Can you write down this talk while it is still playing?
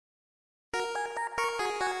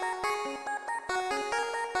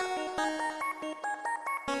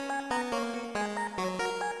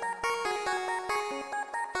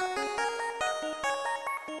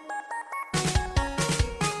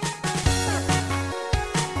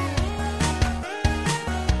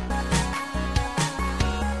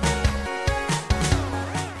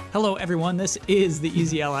Hello, everyone. This is the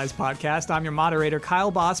Easy Allies podcast. I'm your moderator,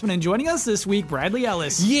 Kyle Bossman, and joining us this week, Bradley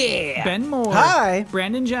Ellis. Yeah. Ben Moore. Hi.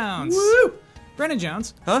 Brandon Jones. Woo. Brandon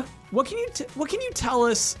Jones. Huh? What can you tell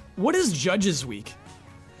us? What is Judges Week?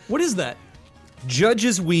 What is that?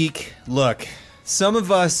 Judges Week. Look, some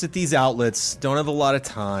of us at these outlets don't have a lot of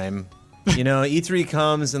time. You know, E3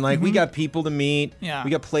 comes and we got people to meet. Yeah.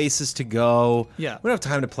 We got places to go. Yeah. We don't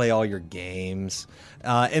have time to play all your games.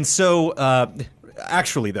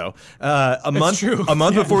 Actually, though, a month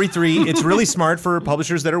before E3, it's really smart for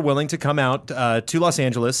publishers that are willing to come out to Los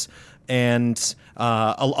Angeles. And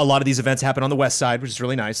a lot of these events happen on the west side, which is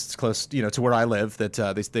really nice. It's close, to where I live. That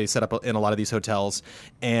they set up in a lot of these hotels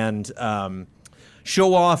and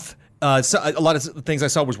show off. So a lot of things I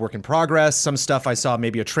saw was work in progress. Some stuff I saw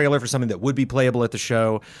maybe a trailer for something that would be playable at the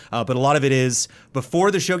show. But a lot of it is before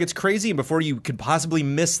the show gets crazy and before you could possibly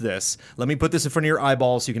miss this, let me put this in front of your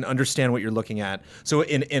eyeballs so you can understand what you're looking at. So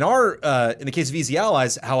in the case of Easy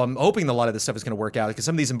Allies, how I'm hoping a lot of this stuff is going to work out, because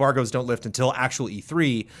some of these embargoes don't lift until actual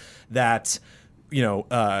E3, that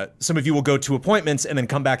some of you will go to appointments and then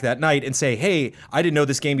come back that night and say, hey, I didn't know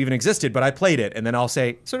this game even existed, but I played it. And then I'll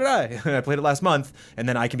say, so did I. I played it last month. And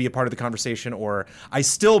then I can be a part of the conversation. Or I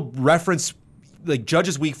still reference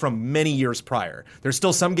Judges Week from many years prior. There's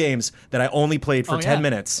still some games that I only played for 10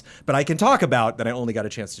 minutes, but I can talk about that I only got a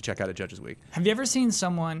chance to check out at Judges Week. Have you ever seen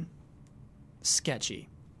someone sketchy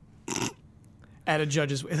at a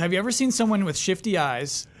Judges Week? Have you ever seen someone with shifty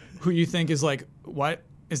eyes who you think is like, what?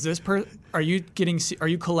 Is this Are you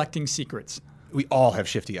collecting secrets? We all have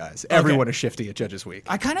shifty eyes. Everyone is shifty at Judges Week.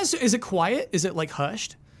 Is it quiet? Is it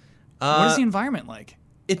hushed? What is the environment like?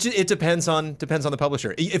 It depends on the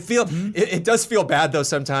publisher. It does feel bad though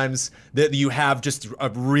sometimes that you have just a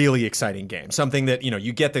really exciting game, something that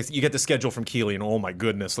you get the schedule from Keighley and oh my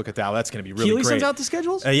goodness, look at that, that's going to be really Keighley great. sends out the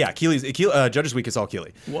schedules? Yeah, Judges Week is all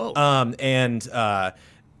Keighley. Whoa.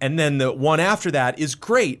 And then the one after that is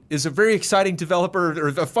great, is a very exciting developer or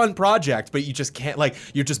a fun project, but you just can't,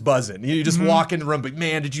 you're just buzzing. You just walk in the room, but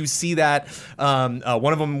man, did you see that? One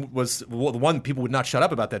of them was, the one people would not shut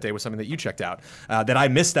up about that day was something that you checked out, that I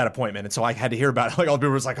missed that appointment. And so I had to hear about it. All the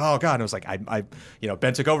people was like, oh God. And I was like,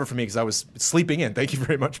 Ben took over for me because I was sleeping in. Thank you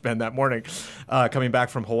very much, Ben, that morning, coming back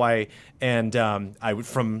from Hawaii. And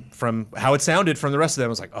from how it sounded from the rest of them, I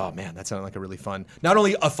was like, oh man, that sounded like a really fun, not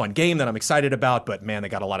only a fun game that I'm excited about, but man, they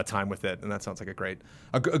got a lot of time with it, and that sounds like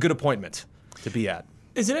a good appointment to be at.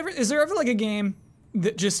 Is there ever a game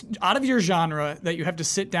that just out of your genre that you have to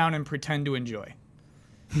sit down and pretend to enjoy,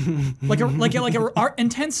 like a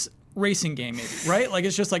intense racing game, maybe, right?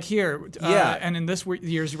 It's just here, and in this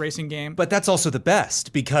year's racing game. But that's also the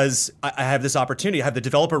best, because I have this opportunity. I have the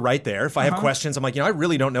developer right there. If I have questions, I'm like, I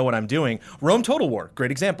really don't know what I'm doing. Rome Total War, great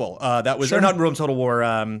example. That was, or not Rome Total War,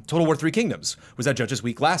 Total War 3 Kingdoms was at Judges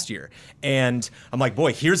Week last year. And I'm like,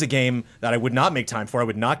 boy, here's a game that I would not make time for. I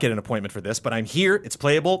would not get an appointment for this, but I'm here. It's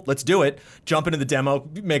playable. Let's do it. Jump into the demo,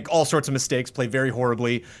 make all sorts of mistakes, play very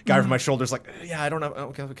horribly. Guy over my shoulder's like, yeah, I don't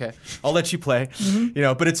know. Okay. I'll let you play.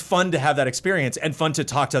 But it's fun to have that experience and fun to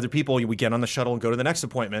talk to other people. We get on the shuttle and go to the next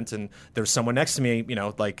appointment, and there's someone next to me,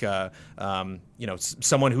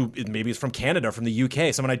 someone who maybe is from Canada, from the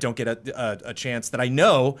UK, someone I don't get a chance that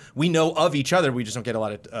we know of each other. We just don't get a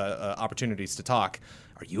lot of opportunities to talk.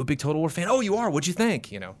 Are you a big Total War fan? Oh, you are. What'd you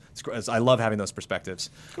think? I love having those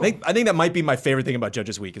perspectives. Cool. I think that might be my favorite thing about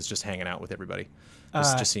Judges Week is just hanging out with everybody,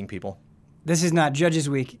 just seeing people. This is not Judges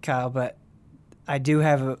Week, Kyle, but I do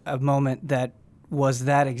have a moment that was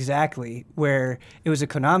that exactly, where it was a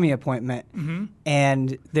Konami appointment,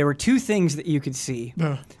 and there were two things that you could see.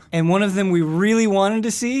 And one of them we really wanted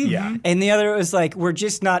to see, and the other was we're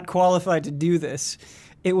just not qualified to do this.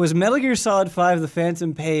 It was Metal Gear Solid 5: The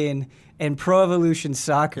Phantom Pain and Pro Evolution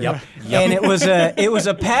Soccer. Yep. And it was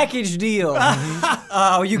a package deal.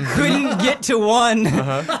 You couldn't get to one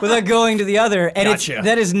without going to the other. And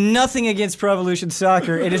that is nothing against Pro Evolution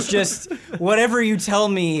Soccer. It is just whatever you tell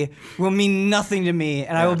me will mean nothing to me,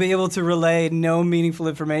 and I will be able to relay no meaningful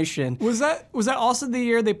information. Was that also the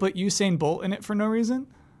year they put Usain Bolt in it for no reason?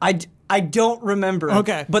 I don't remember.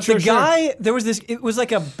 Okay. But the guy, there was this, it was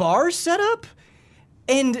like a bar setup.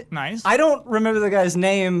 And nice. I don't remember the guy's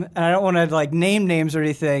name, and I don't want to name names or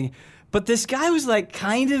anything, but this guy was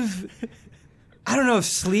kind of, I don't know if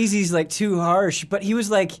sleazy's too harsh, but he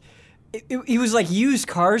was he was used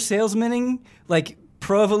car salesmaning,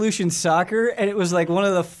 Pro Evolution Soccer, and it was one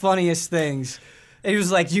of the funniest things. And he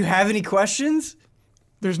was like, "Do you have any questions?"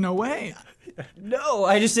 There's no way. No,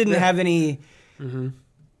 I just didn't have any.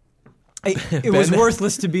 It was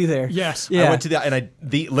worthless to be there. Yes. Yeah. I went to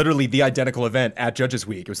literally the identical event at Judges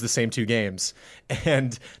Week. It was the same 2 games.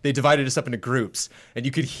 And they divided us up into groups. And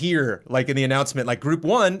you could hear, like in the announcement, like group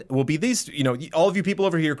 1 will be these, all of you people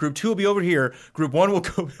over here. Group 2 will be over here. Group 1 will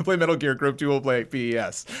go play Metal Gear. Group 2 will play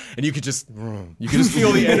PES. And you could just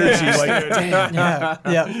feel the energy. Like, damn.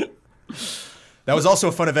 Yeah. That was also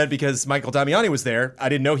a fun event because Michael Damiani was there. I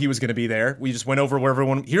didn't know he was going to be there. We just went over where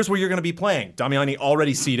here's where you're going to be playing. Damiani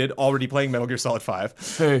already seated, already playing Metal Gear Solid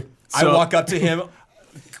 5. Hey, I walk up to him,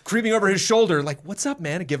 creeping over his shoulder, like, what's up,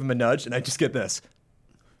 man? And give him a nudge, and I just get this.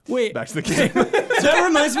 Wait. Back to the game. So that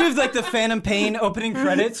reminds me of like the Phantom Pain opening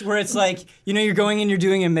credits where it's like, you're going and you're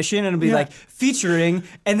doing a mission and it'll be like featuring,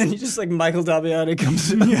 and then you just like Michael Damiani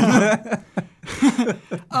comes in. Yeah.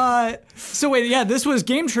 So wait, this was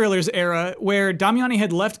Game Trailers era where Damiani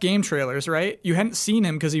had left Game Trailers, right? You hadn't seen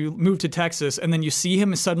him because he moved to Texas, and then you see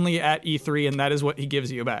him suddenly at E3, and that is what he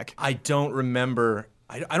gives you back. I don't remember.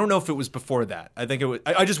 I don't know if it was before that. I think it was.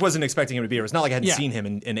 I just wasn't expecting him to be here. It's not like I hadn't seen him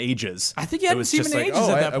in ages. I think he hadn't seen him in ages at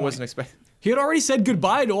that point. I wasn't expecting. He had already said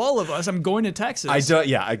goodbye to all of us. I'm going to Texas. Not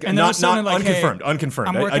unconfirmed.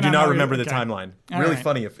 Unconfirmed. I do not remember the timeline. Really right.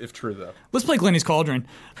 funny if true though. Let's play Glenny's Cauldron.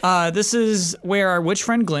 This is where our witch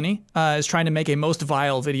friend Glenny is trying to make a most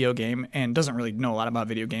vile video game and doesn't really know a lot about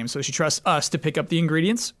video games, so she trusts us to pick up the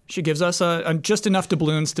ingredients. She gives us just enough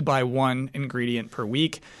doubloons to buy 1 ingredient per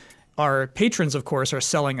week. Our patrons, of course, are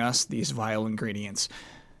selling us these vile ingredients.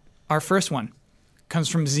 Our first one comes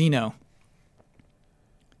from Zeno.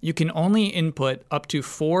 You can only input up to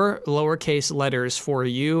 4 lowercase letters for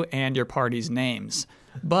you and your party's names.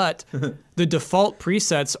 But the default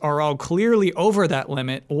presets are all clearly over that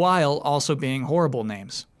limit while also being horrible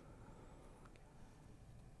names.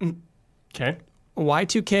 Okay.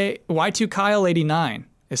 Y2 Kyle 89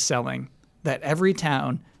 is selling that every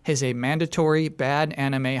town has a mandatory bad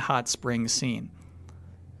anime hot spring scene.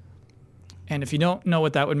 And if you don't know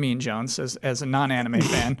what that would mean, Jones, as a non-anime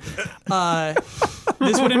fan,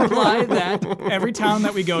 this would imply that every town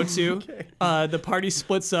that we go to, the party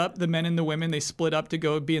splits up. The men and the women, they split up to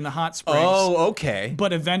go be in the hot springs. Oh, okay.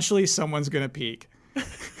 But eventually someone's going to peak.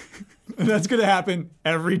 That's going to happen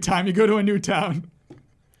every time you go to a new town.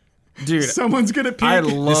 Dude, someone's going to peak. I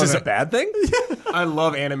love this is a bad thing? I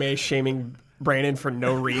love anime shaming Brandon for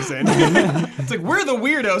no reason. It's like, we're the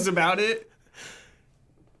weirdos about it.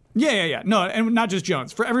 Yeah. No, and not just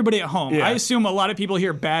Jones. For everybody at home. Yeah. I assume a lot of people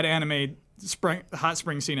hear bad anime hot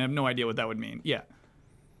spring scene and have no idea what that would mean. Yeah.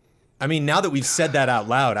 I mean, now that we've said that out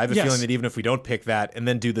loud, I have a Yes. feeling that even if we don't pick that and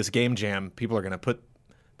then do this game jam, people are going to put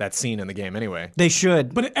that scene in the game anyway. They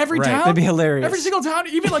should. But every Right. town? That'd be hilarious. Every single town,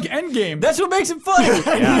 even like Endgame. That's what makes it fun.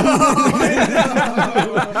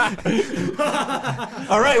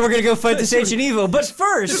 All right, we're gonna go fight this ancient evil, but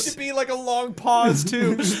first, Should be like a long pause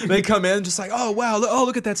too. They come in just like, oh wow,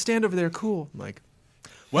 look at that stand over there, cool. I'm like,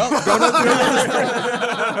 well,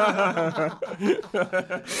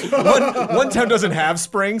 one town doesn't have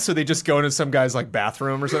springs, so they just go into some guy's like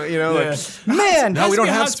bathroom or something. Like, man, no, we don't be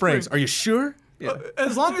a have hot springs. spring. Are you sure? Yeah.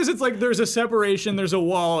 As long as it's like there's a separation, there's a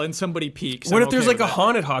wall, and somebody peaks. What I'm if there's okay like a with that.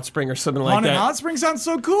 haunted hot spring or something like Haunted that? hot spring sounds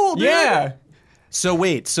so cool, dude. Yeah. So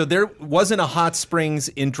wait, so there wasn't a hot springs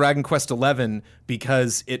in Dragon Quest XI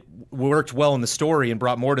because it worked well in the story and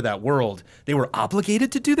brought more to that world. They were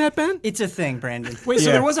obligated to do that, Ben? it's a thing, Brandon. Wait, so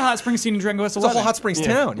Yeah. there was a hot spring scene in Dragon Quest XI? It's a whole hot springs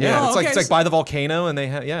town. Yeah, Oh, it's like okay. it's like by the volcano, and they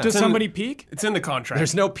have Does somebody peak? It's in the contract.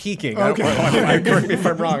 There's no peeking. Okay. Correct me if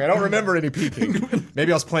I'm wrong. I don't remember any peeking.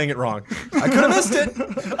 Maybe I was playing it wrong. I could have missed it.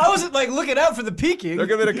 I wasn't like looking out for the peeking. They're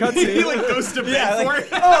giving it a cutscene. like goes to bed Yeah, for like,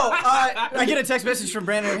 it. I get a text message from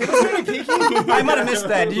Brandon. Hey, was there any peeking? I might have missed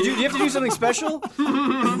that. Do you have to do something special?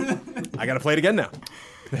 I got to play it again now.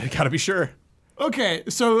 I got to be sure. Okay,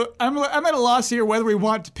 so I'm at a loss here whether we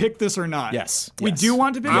want to pick this or not. Yes. We do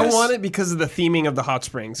want to pick I this? want it because of the theming of the hot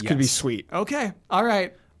springs. Could be Yes. sweet. Okay, all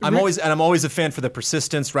right. I'm always a fan for the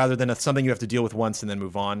persistence rather than something you have to deal with once and then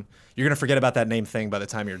move on. You're gonna forget about that name thing by the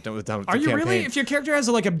time you're done with the Are you campaign. really? If your character has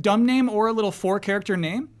like a dumb name or a little 4-character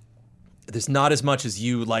name? There's not as much as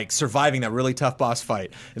you like surviving that really tough boss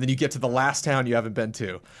fight, and then you get to the last town you haven't been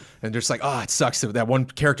to, and just like, oh, it sucks that one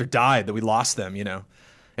character died, that we lost them,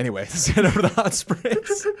 Anyway, let's head over to the hot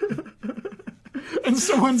springs. And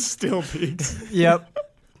someone still peaks. Yep.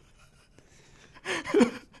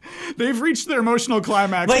 They've reached their emotional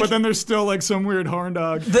climax, Like- but then there's still like some weird horn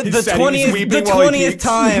dog. The said he was 20th, weeping the while he 20th peeks.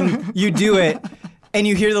 time you do it, and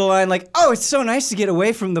you hear the line like, "Oh, it's so nice to get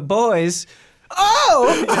away from the boys." Oh,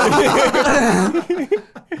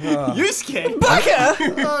 Yusuke.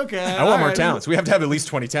 Baka! Okay. I want more towns. We have to have at least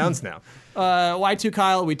 20 towns now. Y2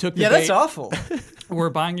 Kyle, we took the Yeah, bait. that's awful. We're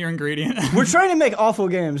buying your ingredient. We're trying to make awful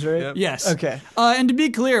games, right? Yep. Yes. Okay. And to be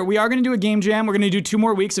clear, we are going to do a game jam. We're going to do 2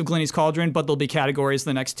 more weeks of Glenny's Cauldron, but there'll be categories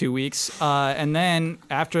the next 2 weeks. And then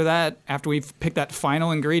after that, after we've picked that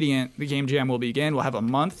final ingredient, the game jam will begin. We'll have a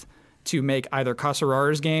month to make either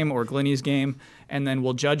Kasarar's game or Glenny's game, and then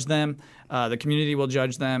we'll judge them. The community will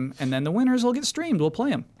judge them, and then the winners will get streamed. We'll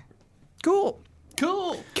play them. Cool.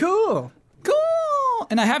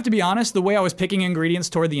 And I have to be honest, the way I was picking ingredients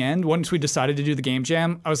toward the end, once we decided to do the game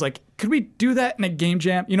jam, I was like, could we do that in a game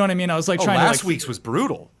jam? You know what I mean? I was like trying to last week's was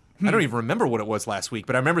brutal. I don't even remember what it was last week,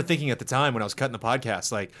 but I remember thinking at the time when I was cutting the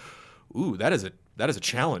podcast, like, ooh, that is a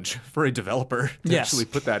challenge for a developer to actually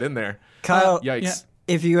put that in there. Kyle, Yikes. yeah.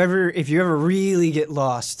 if you ever really get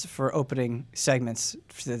lost for opening segments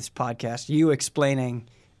for this podcast, you explaining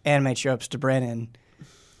anime tropes to Brandon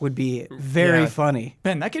would be very funny.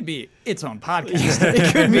 Ben, that could be its own podcast.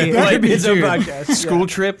 It could be. That could be its own podcast. School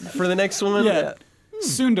trip for the next one. Yeah.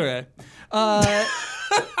 Tsundere.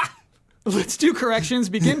 Let's do corrections.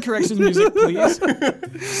 Begin corrections music, please.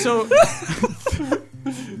 So,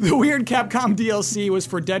 the weird Capcom DLC was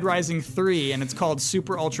for Dead Rising 3, and it's called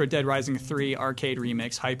Super Ultra Dead Rising 3 Arcade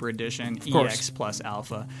Remix Hyper Edition EX plus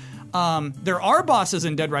Alpha. There are bosses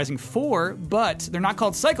in Dead Rising 4, but they're not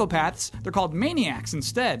called psychopaths. They're called maniacs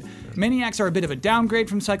instead. Maniacs are a bit of a downgrade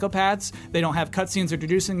from psychopaths. They don't have cutscenes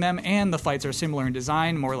introducing them, and the fights are similar in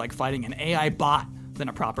design, more like fighting an AI bot than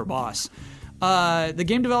a proper boss. The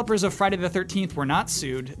game developers of Friday the 13th were not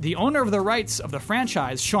sued. The owner of the rights of the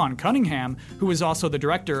franchise, Sean Cunningham, who was also the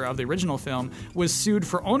director of the original film, was sued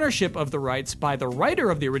for ownership of the rights by the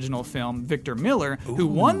writer of the original film, Victor Miller, who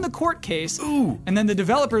won the court case, and then the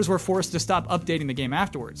developers were forced to stop updating the game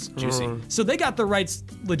afterwards. Juicy. So they got the rights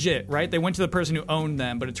legit, right? They went to the person who owned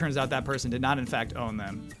them, but it turns out that person did not, in fact, own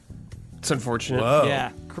them. It's unfortunate. Whoa.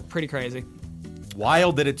 Yeah, pretty crazy.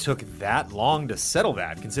 Wild that it took that long to settle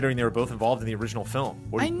that, considering they were both involved in the original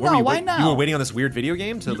film. I know, why now? You were waiting on this weird video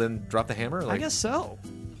game to then drop the hammer? I guess so.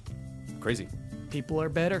 Crazy. People are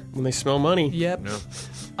better. When they smell money. Yep.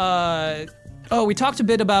 No. We talked a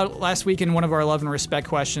bit about last week in one of our love and respect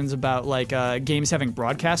questions about games having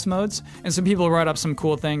broadcast modes, and some people brought up some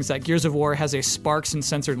cool things. That Gears of War has a Sparks and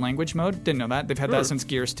censored language mode. Didn't know that. They've had that since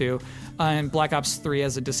Gears 2. And Black Ops 3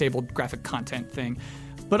 has a disabled graphic content thing.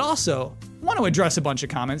 But also, want to address a bunch of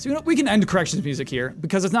comments. You know, we can end corrections music here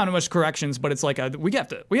because it's not much corrections, but it's like we got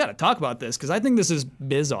to talk about this because I think this is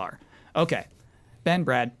bizarre. Okay, Ben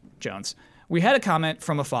Brad Jones. We had a comment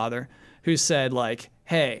from a father who said like,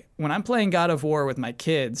 "Hey, when I'm playing God of War with my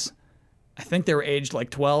kids, I think they were aged like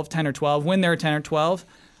 12, 10 or 12. When they're 10 or 12,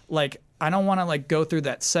 like I don't want to like go through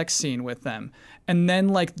that sex scene with them." And then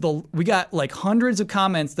like we got like hundreds of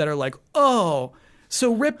comments that are like, "Oh,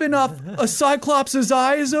 so ripping up a Cyclops'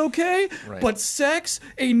 eye is okay, but sex,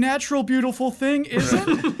 a natural, beautiful thing,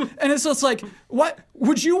 isn't?" And it's just like, what?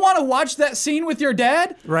 Would you want to watch that scene with your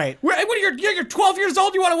dad? Right. When you're 12 years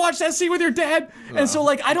old, you want to watch that scene with your dad? No. And so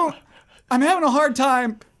like, I'm having a hard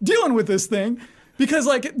time dealing with this thing. Because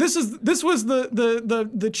like this was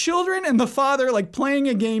the children and the father like playing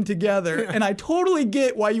a game together, and I totally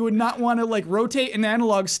get why you would not want to like rotate an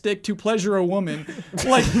analog stick to pleasure a woman,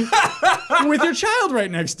 like with your child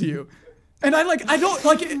right next to you. And I don't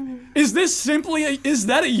like. Is this simply is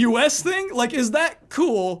that a U.S. thing? Like, is that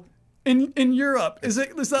cool in Europe? Is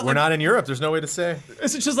that? We're not in Europe. There's no way to say.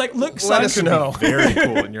 Is it just like look? Let us know. Very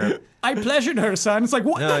cool in Europe. I pleasured her, son. It's like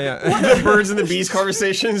what? The birds and the bees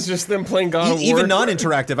conversations, just them playing God of War. Even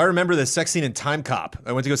non-interactive. I remember the sex scene in Time Cop.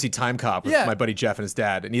 I went to go see Time Cop with my buddy Jeff and his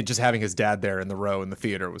dad, and just having his dad there in the row in the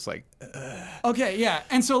theater was like. Okay, yeah,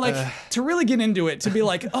 and so like to really get into it, to be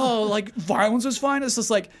like, oh, like violence is fine. It's just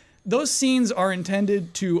like those scenes are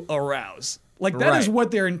intended to arouse. Like, that is what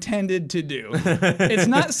they're intended to do. It's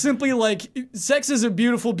not simply like, sex is a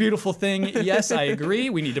beautiful, beautiful thing. Yes, I agree.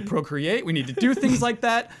 We need to procreate. We need to do things like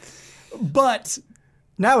that. But...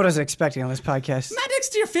 not what I was expecting on this podcast. Not next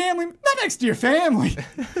to your family. Not next to your family.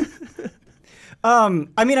 I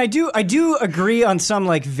mean, I do agree on some,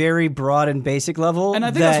 like, very broad and basic level. And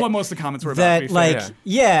I think that's what most of the comments were about, to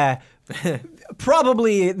be fair.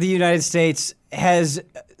 Probably the United States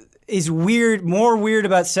is more weird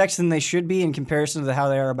about sex than they should be in comparison to how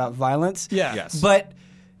they are about violence. Yeah. Yes. But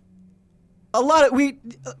a lot of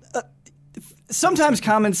sometimes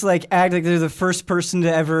comments like act like they're the first person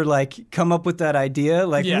to ever like come up with that idea.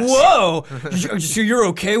 Like, Yes. whoa, so you're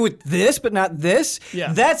okay with this, but not this?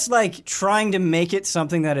 Yeah. That's like trying to make it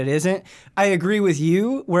something that it isn't. I agree with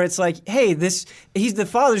you where it's like, hey, he's the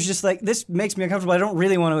father's just like, this makes me uncomfortable. I don't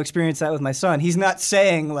really want to experience that with my son. He's not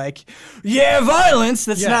saying like, yeah, violence.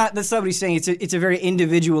 That's not what he's saying. It's a very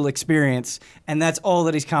individual experience, and that's all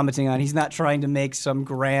that he's commenting on. He's not trying to make some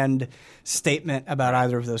grand statement about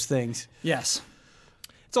either of those things. Yes.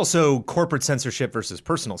 It's also corporate censorship versus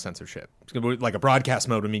personal censorship. Like a broadcast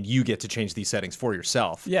mode, I mean, you get to change these settings for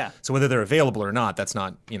yourself. Yeah. So whether they're available or not, that's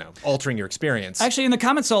not, altering your experience. Actually, in the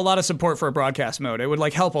comments, saw a lot of support for a broadcast mode. It would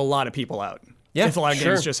like help a lot of people out. Yeah, if a lot of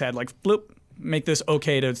sure. games just had like, bloop, make this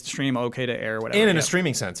okay to stream, okay to air, whatever. And in Yeah. a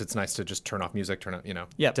streaming sense, it's nice to just turn off music, turn up,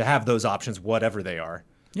 Yep. to have those options, whatever they are.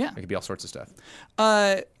 Yeah. It could be all sorts of stuff.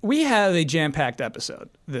 We have a jam-packed episode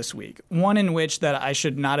this week, one in which that I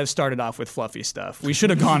should not have started off with fluffy stuff. We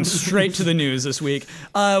should have gone straight to the news this week.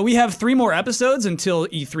 We have 3 more episodes until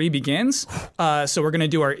E3 begins, so we're going to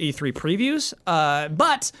do our E3 previews,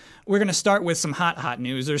 but we're going to start with some hot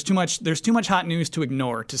news. There's too much hot news to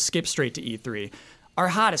ignore to skip straight to E3. Our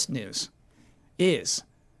hottest news is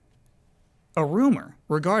a rumor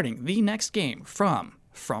regarding the next game from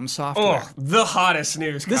Software. Oh, the hottest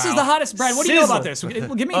news. This Kyle. is the hottest. Brad, what do you know about Sizzle. this?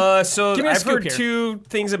 Give me. So give me a I've scoop heard here. 2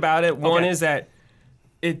 things about it. One Okay. is that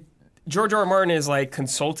George R. R. Martin is like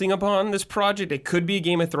consulting upon this project. It could be a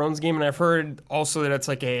Game of Thrones game, and I've heard also that it's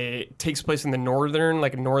like takes place in the northern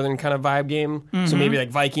kind of vibe game. Mm-hmm. So maybe like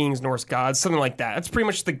Vikings, Norse gods, something like that. That's pretty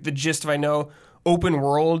much the gist of I know. Open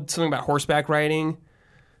world, something about horseback riding.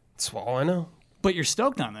 That's all I know. But you're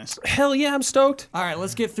stoked on this. Hell yeah, I'm stoked. All right,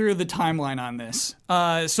 let's get through the timeline on this.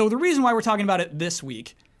 So the reason why we're talking about it this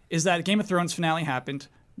week is that Game of Thrones finale happened.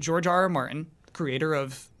 George R. R. Martin, creator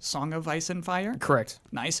of Song of Ice and Fire, Correct.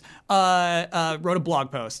 nice, wrote a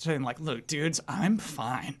blog post saying like, look, dudes, I'm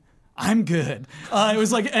fine. I'm good. It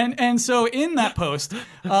was like, and so in that post,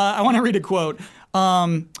 I want to read a quote.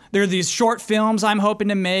 There are these short films I'm hoping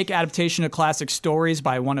to make, adaptation of classic stories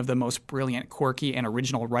by one of the most brilliant, quirky, and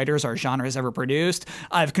original writers our genre has ever produced.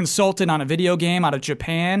 I've consulted on a video game out of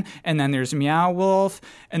Japan, and then there's Meow Wolf,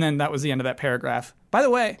 and then that was the end of that paragraph. By the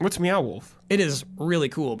way, What's Meow Wolf? it is really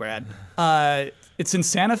cool, Brad. It's in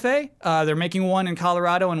Santa Fe. They're making one in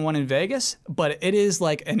Colorado and one in Vegas, but it is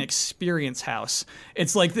like an experience house.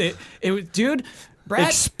 It's like dude, Brad.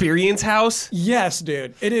 Experience House? Yes,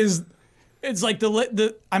 dude. It is. It's like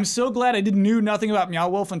the. I'm so glad I knew nothing about Meow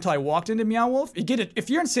Wolf until I walked into Meow Wolf. You get it if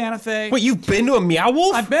you're in Santa Fe. Wait, you've been to a Meow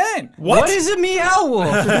Wolf? I've been. What is a Meow Wolf?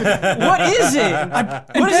 What is it?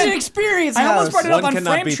 What is an experience I house? almost brought it up One on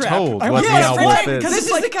cannot Frame be Trap. told I what almost Meow brought it up Wolf on Frame- is. 'cause This it's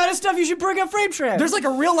is like the kind of stuff you should bring up Frame Trap. there's like a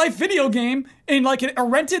real life video game in like a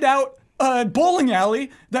rented out bowling alley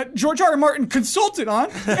that George R. R. Martin consulted on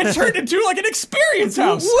and turned into like an experience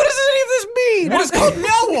house. What does any of this mean? It's called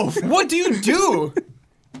Meow Wolf. What do you do?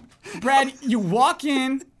 Brad, you walk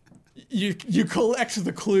in, you collect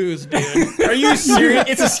the clues, dude. Are you serious?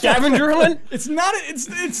 It's a scavenger hunt? It's not.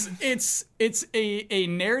 It's a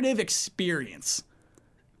narrative experience.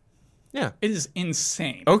 Yeah. It is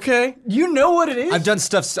insane. Okay. You know what it is? I've done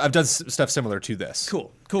stuff similar to this.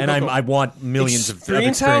 Cool. And I want millions of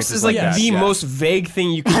Experience House experiences is like that. the Yeah. most vague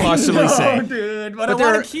thing you could possibly say. Dude, but I there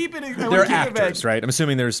want are- to keep it. They're actors, right? I'm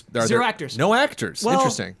assuming there are Zero there- actors. No actors. Well,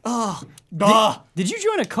 Interesting. Did you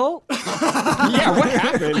join a cult? Yeah, what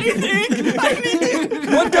happened?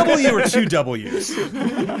 One W or 2 W's?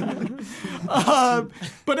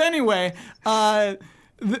 But anyway,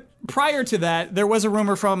 prior to that, there was a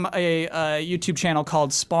rumor from a YouTube channel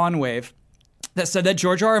called Spawnwave that said that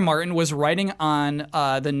George R. R. Martin was writing on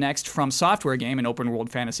the next From Software game, an open world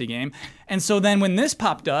fantasy game. And so then when this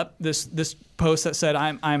popped up, this post that said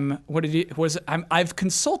I've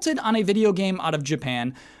consulted on a video game out of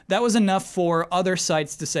Japan, that was enough for other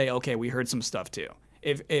sites to say, okay, we heard some stuff too.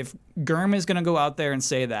 If Germ is going to go out there and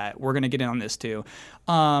say that, we're going to get in on this too.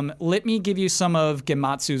 Let me give you some of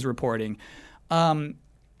Gematsu's reporting.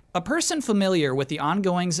 A person familiar with the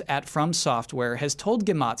ongoings at From Software has told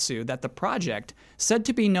Gematsu that the project, said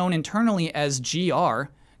to be known internally as GR,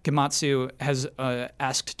 Gematsu has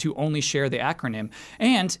asked to only share the acronym,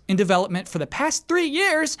 and in development for the past 3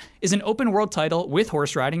 years is an open world title with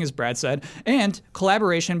horse riding, as Brad said, and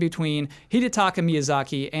collaboration between Hidetaka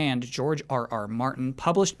Miyazaki and George R. R. Martin,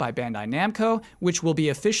 published by Bandai Namco, which will be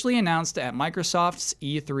officially announced at Microsoft's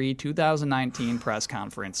E3 2019 press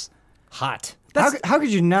conference. Hot. How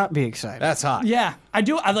could you not be excited? That's hot. Yeah, I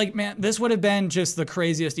do. I like, man, this would have been just the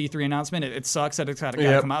craziest E3 announcement. It sucks that it's got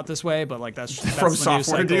to come out this way, but like that's From the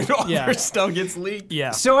Software, news cycle. dude. All their stuff gets leaked.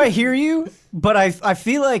 Yeah. So I hear you, but I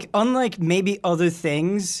feel like unlike maybe other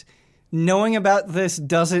things, knowing about this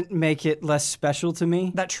doesn't make it less special to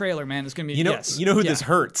me. That trailer, man, is going to be, You know, yes. you know who this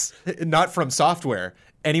hurts? Not From Software.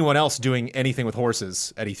 Anyone else doing anything with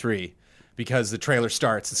horses at E3, because the trailer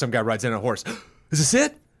starts and some guy rides in on a horse. Is this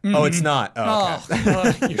it? Oh, it's not. Oh,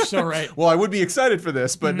 okay. You're so right. Well, I would be excited for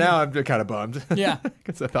this, but now I'm kind of bummed. Yeah.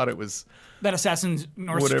 Because I thought it was. That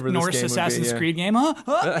Norse Whatever this game would be, Assassin's yeah. Creed game,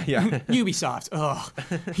 huh? Yeah. Ubisoft. Oh,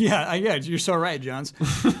 yeah, you're so right, Jones.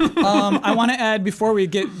 I want to add, before we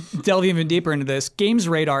delve even deeper into this, Games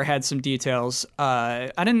Radar had some details. I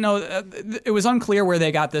didn't know, it was unclear where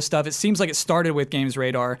they got this stuff. It seems like it started with Games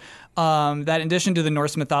Radar. That in addition to the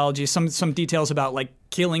Norse mythology, some details about like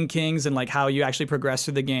killing kings and like how you actually progress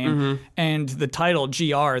through the game. And the title,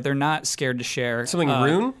 GR, they're not scared to share. Something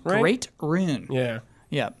Rune, right? Great Rune. Yeah.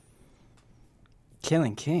 Yeah.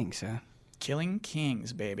 Killing kings, huh? Killing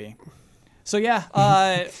kings, baby. So yeah,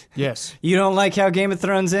 Yes. You don't like how Game of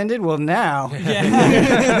Thrones ended? Well, now.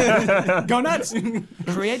 Go nuts.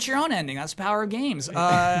 Create your own ending. That's the power of games.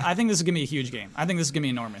 I think this is going to be a huge game. I think this is going to be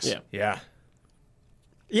enormous. Yeah. Yeah.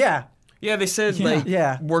 Yeah. Yeah, they said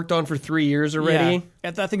worked on for 3 years already.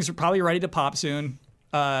 Yeah. That thing's probably ready to pop soon.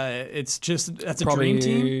 It's just, that's a Probably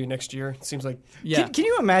dream team. next year. It seems like. Yeah. Can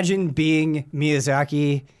you imagine being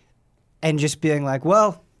Miyazaki and just being like,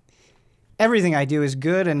 well, everything I do is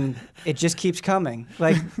good and it just keeps coming?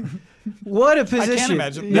 Like, what a position. I can't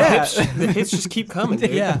imagine. Yeah. The hits just keep coming,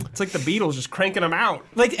 dude. Yeah. It's like the Beatles just cranking them out.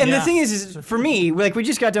 Like, and Yeah. the thing is for me, like, we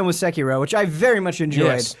just got done with Sekiro, which I very much enjoyed.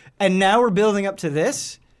 Yes. And now we're building up to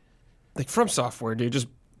this. Like From Software, dude, just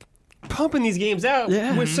pumping these games out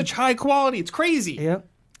Yeah. with such high quality. It's crazy. Yep.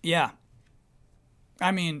 Yeah.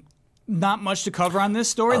 I mean, not much to cover on this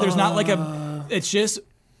story. There's not like it's just,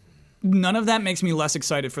 none of that makes me less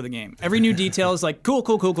excited for the game. Every new detail is like, cool.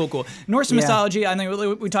 Norse mythology, I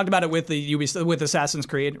think we talked about it with with Assassin's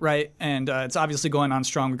Creed, right? And it's obviously going on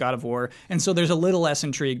strong with God of War. And so there's a little less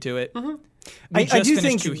intrigue to it. I do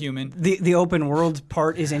think Too Human. the open world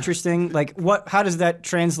part is interesting. Like, how does that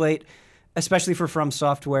translate, especially for From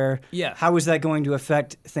Software? Yeah. How is that going to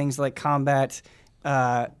affect things like combat?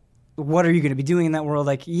 What are you going to be doing in that world?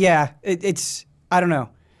 Like, it's I don't know.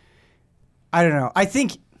 I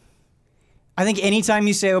think anytime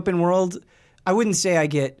you say open world, I wouldn't say I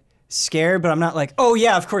get scared, but I'm not like, oh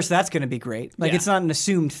yeah, of course that's going to be great. Like, Yeah. it's not an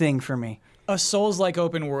assumed thing for me. A Souls-like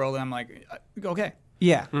open world, and I'm like, okay.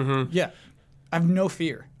 Yeah. Yeah. I have no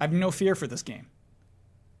fear. I have no fear for this game.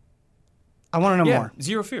 I want to know Yeah, more.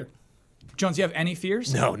 zero fear. Jones, you have any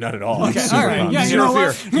fears? No, not at all. Okay, Super all right. pumped. Yeah, you Zero know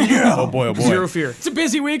fear. what? Yeah. Oh boy, oh boy. Zero fear. It's a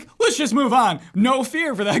busy week. Let's just move on. No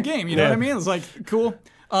fear for that game. You know what I mean? It's like, cool.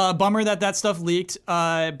 Bummer that stuff leaked.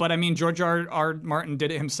 But I mean, George R. Martin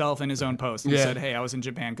did it himself in his own post. He said, hey, I was in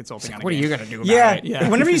Japan consulting on a What are game. you gonna do about Yeah. it? Yeah.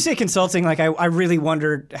 Whenever you say consulting, like, I really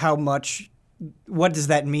wondered how much. What does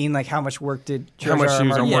that mean? Like, how much work did How much George R. R. he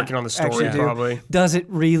was Martin working on the story, actually do? probably. Does it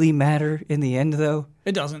really matter in the end, though?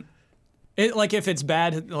 It doesn't. Like, if it's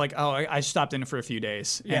bad, like, oh, I stopped in it for a few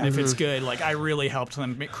days. And if it's good, like, I really helped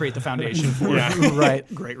them create the foundation for it. Right.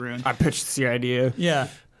 Great Rune. I pitched the idea. Yeah.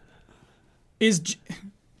 Is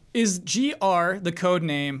GR, the code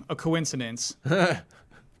name, a coincidence?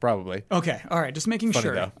 Probably. Okay, all right, just making Funny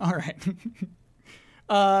sure. though. All right.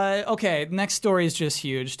 Okay, next story is just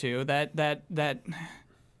huge too. That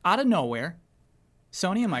out of nowhere,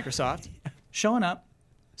 Sony and Microsoft showing up,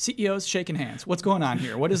 CEOs shaking hands. What's going on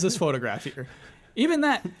here? What is this photograph here? Even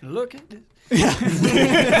that, Look at this.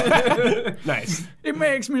 Nice. it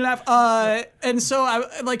makes me laugh. And so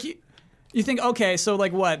I like you think, okay, so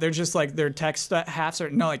like what? They're just like their tech halves are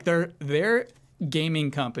no, like their gaming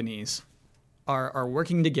companies are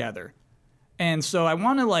working together. And so I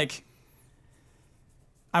want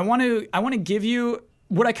to give you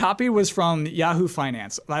what I copied was from Yahoo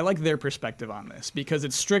Finance. I like their perspective on this because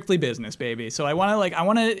it's strictly business, baby. So I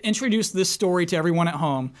want to introduce this story to everyone at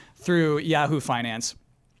home through Yahoo Finance.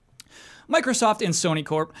 Microsoft and Sony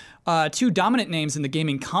Corp, two dominant names in the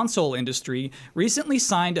gaming console industry, recently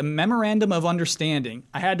signed a memorandum of understanding.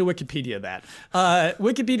 I had to Wikipedia that.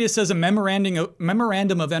 Wikipedia says a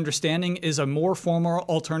memorandum of understanding is a more formal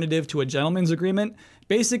alternative to a gentleman's agreement.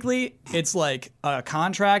 Basically, it's like a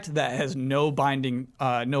contract that has no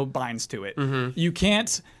binds to it. You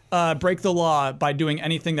can't break the law by doing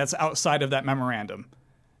anything that's outside of that memorandum.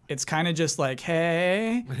 It's kind of just like,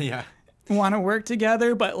 hey. Yeah. want to work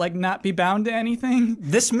together, but like not be bound to anything.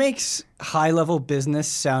 This makes high-level business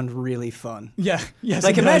sound really fun. Yeah, yes.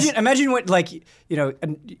 Like imagine what like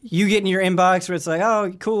you get in your inbox where it's like,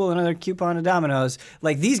 oh, cool, another coupon to Domino's.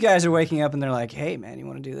 Like these guys are waking up and they're like, hey man, you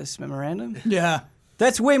want to do this memorandum? Yeah.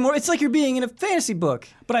 That's way more. It's like you're being in a fantasy book.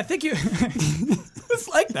 But I think you. It's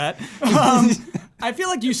like that. I feel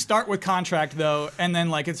like you start with contract though, and then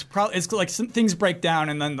like it's like some things break down,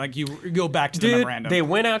 and then like you go back to the memorandum. They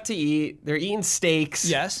went out to eat. They're eating steaks.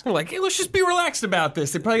 Yes. They're like, hey, let's just be relaxed about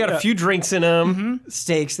this. They probably got a few drinks in them. Mm-hmm.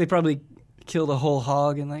 Steaks. They probably killed a whole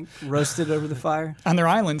hog and like roasted over the fire on their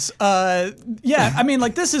islands. Yeah, I mean,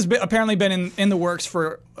 like this has apparently been in the works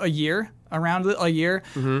for a year. Around a year.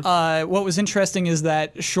 Mm-hmm. What was interesting is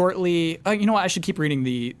that shortly, you know what, I should keep reading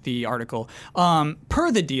the article.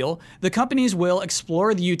 Per the deal, the companies will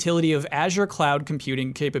explore the utility of Azure cloud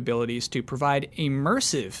computing capabilities to provide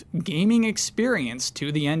immersive gaming experience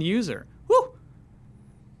to the end user. Woo!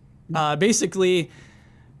 Basically,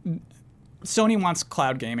 Sony wants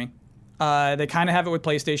cloud gaming. They kind of have it with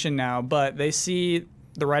PlayStation now, but they see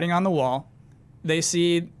the writing on the wall. They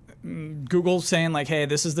see Google saying like, hey,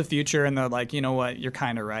 this is the future, and they're like, you know what, you're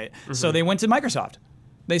kind of right. Mm-hmm. So they went to Microsoft.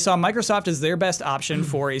 They saw Microsoft as their best option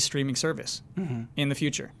for a streaming service in the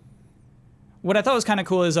future. What I thought was kind of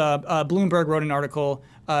cool is Bloomberg wrote an article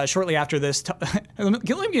shortly after this. Let me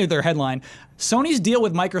give you their headline. Sony's deal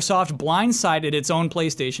with Microsoft blindsided its own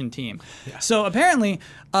PlayStation team. Yeah. So apparently,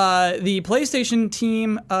 the PlayStation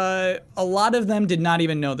team, a lot of them did not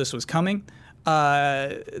even know this was coming.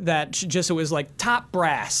 It was like top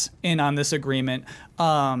brass in on this agreement.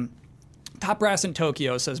 Top brass in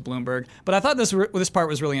Tokyo, says Bloomberg. But I thought this part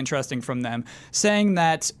was really interesting from them, saying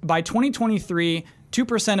that by 2023,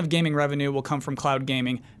 2% of gaming revenue will come from cloud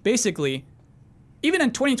gaming. Basically, even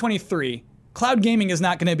in 2023, cloud gaming is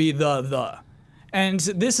not going to be the. And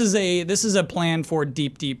this is a plan for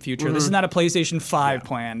deep future. Mm-hmm. This is not a PlayStation 5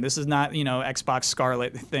 plan. This is not, Xbox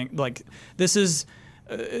Scarlet thing. Like, this is...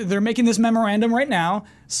 they're making this memorandum right now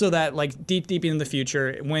so that like deep in the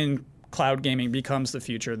future, when cloud gaming becomes the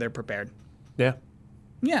future, they're prepared. Yeah.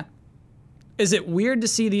 Yeah. Is it weird to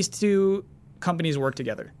see these two companies work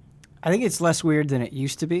together? I think it's less weird than it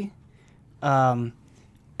used to be.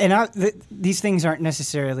 These things aren't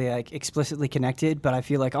necessarily like explicitly connected, but I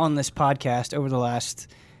feel like on this podcast over the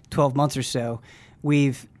last 12 months or so,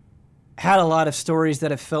 we've had a lot of stories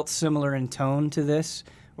that have felt similar in tone to this,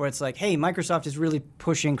 where it's like, hey, Microsoft is really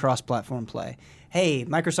pushing cross-platform play. Hey,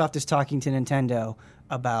 Microsoft is talking to Nintendo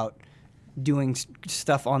about doing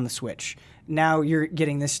stuff on the Switch. Now you're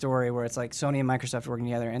getting this story where it's like Sony and Microsoft working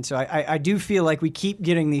together. And so I do feel like we keep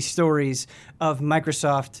getting these stories of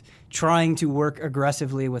Microsoft trying to work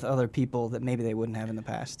aggressively with other people that maybe they wouldn't have in the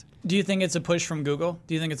past. Do you think it's a push from Google?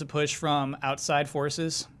 Do you think it's a push from outside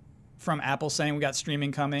forces? From Apple saying we got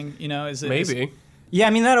streaming coming? Maybe. Yeah, I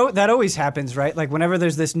mean, that always happens, right? Like, whenever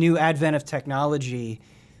there's this new advent of technology,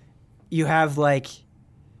 you have, like,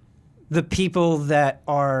 the people that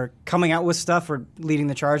are coming out with stuff or leading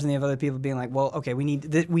the charge, and you have other people being like, well, okay, we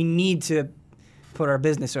need to put our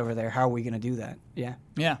business over there. How are we going to do that? Yeah.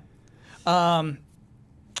 Yeah.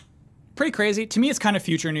 Pretty crazy. To me, it's kind of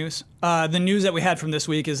future news. The news that we had from this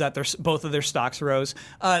week is that both of their stocks rose.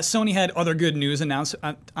 Sony had other good news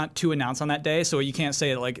to announce on that day, so you can't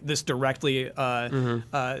say like this directly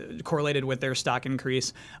correlated with their stock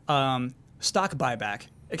increase. Stock buyback.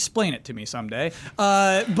 Explain it to me someday.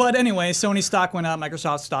 But anyway, Sony stock went up,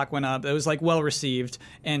 Microsoft stock went up. It was like well received,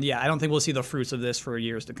 and yeah, I don't think we'll see the fruits of this for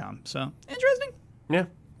years to come. So interesting. Yeah.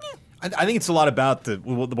 I think it's a lot about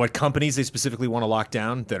what companies they specifically want to lock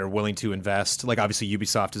down that are willing to invest. Like obviously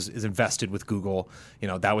Ubisoft is invested with Google.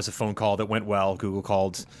 That was a phone call that went well. Google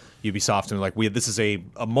called Ubisoft and like this is a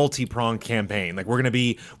multi-pronged campaign. Like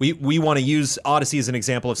we want to use Odyssey as an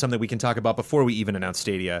example of something we can talk about before we even announce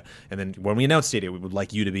Stadia. And then when we announce Stadia, we would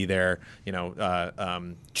like you to be there,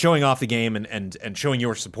 showing off the game and showing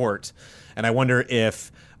your support. And I wonder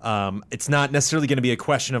if it's not necessarily going to be a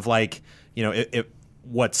question of like,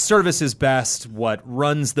 what service is best, what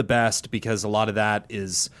runs the best, because a lot of that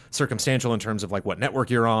is circumstantial in terms of like what network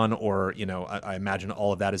you're on, or I imagine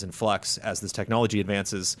all of that is in flux as this technology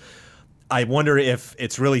advances. I wonder if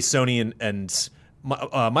it's really Sony and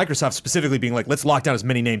Microsoft specifically being like, let's lock down as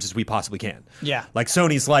many names as we possibly can. Yeah. Like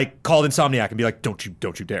Sony's like called Insomniac and be like, don't you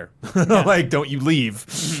dare. Yeah. Like, don't you leave.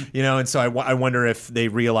 And so I wonder if they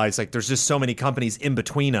realize like there's just so many companies in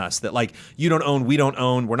between us that like you don't own, we don't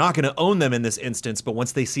own. We're not going to own them in this instance. But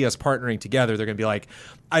once they see us partnering together, they're going to be like,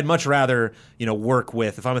 I'd much rather, work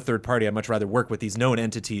with, if I'm a third party, I'd much rather work with these known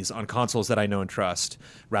entities on consoles that I know and trust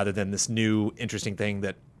rather than this new interesting thing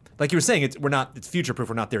that like you were saying, it's future proof.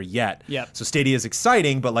 We're not there yet. Yep. So Stadia is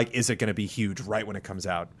exciting, but like, is it going to be huge right when it comes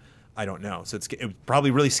out? I don't know. So it's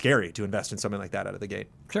probably really scary to invest in something like that out of the gate.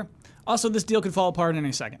 Sure. Also, this deal could fall apart in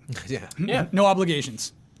any second. Yeah. No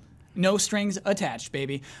obligations. No strings attached,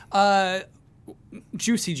 baby.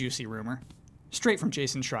 Juicy rumor. Straight from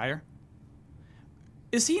Jason Schreier.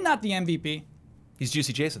 Is he not the MVP? He's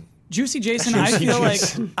Juicy Jason. Juicy Jason,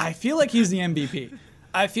 I feel like he's the MVP.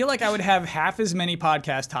 I feel like I would have half as many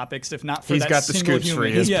podcast topics if not for He's that got the single scoops for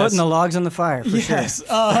human. you. He's putting the logs on the fire, for sure. Yes.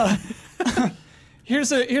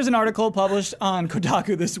 Here's an article published on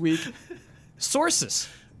Kotaku this week. Sources.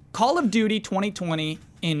 Call of Duty 2020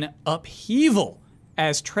 in upheaval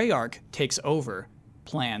as Treyarch takes over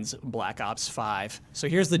plans Black Ops 5. So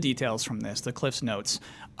here's the details from this, the Cliff's Notes.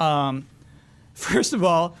 First of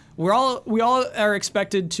all, we all are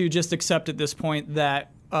expected to just accept at this point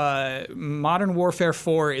that Modern Warfare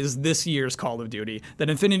 4 is this year's Call of Duty. That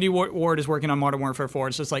Infinity Ward is working on Modern Warfare 4.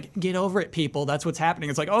 It's just like, get over it, people. That's what's happening.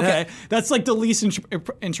 It's like, okay, that's like the least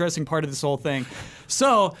interesting part of this whole thing.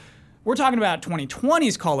 So we're talking about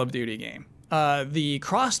 2020's Call of Duty game. The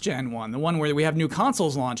cross-gen one, the one where we have new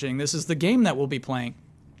consoles launching. This is the game that we'll be playing.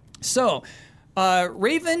 So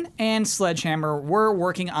Raven and Sledgehammer were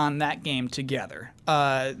working on that game together.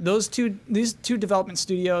 These two development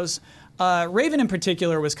studios, Raven in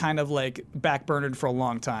particular was kind of like backburnered for a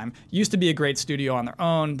long time. Used to be a great studio on their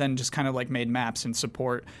own, then just kind of like made maps and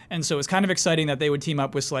support. And so it was kind of exciting that they would team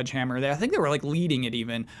up with Sledgehammer. I think they were like leading it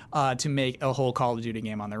even to make a whole Call of Duty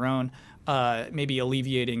game on their own. Maybe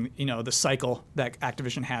alleviating, the cycle that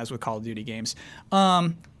Activision has with Call of Duty games.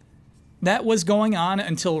 That was going on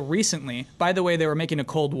until recently. By the way, they were making a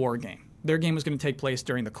Cold War game. Their game was going to take place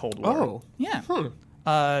during the Cold War. Oh. Yeah.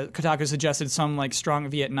 Kotaku suggested some like strong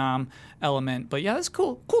Vietnam element, but yeah, that's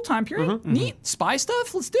cool. Cool time period. Neat. Spy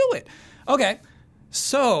stuff. Let's do it. Okay.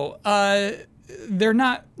 So they're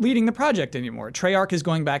not leading the project anymore. Treyarch is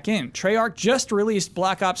going back in. Treyarch just released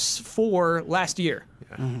Black Ops 4 last year.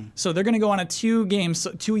 So they're going to go on a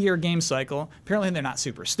 2-year game cycle. Apparently they're not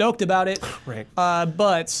super stoked about it. Right.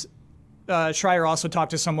 But Schreier also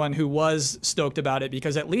talked to someone who was stoked about it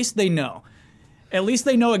because at least they know. At least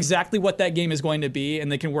they know exactly what that game is going to be,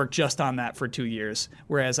 and they can work just on that for 2 years.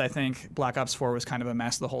 Whereas I think Black Ops 4 was kind of a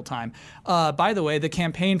mess the whole time. By the way, the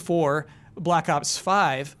campaign for Black Ops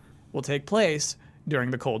 5 will take place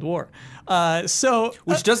during the Cold War.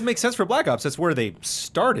 Which does make sense for Black Ops. That's where they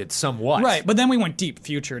started somewhat. Right, but then we went deep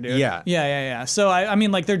future, dude. Yeah. So, I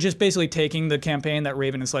mean, like, they're just basically taking the campaign that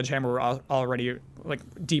Raven and Sledgehammer were already, like,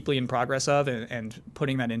 deeply in progress of and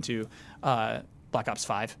putting that into Black Ops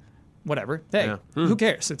 5. Whatever. Hey, who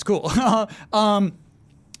cares? It's cool.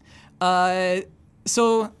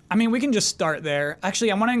 So, I mean, we can just start there.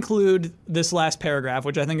 Actually, I want to include this last paragraph,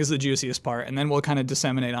 which I think is the juiciest part, and then we'll kind of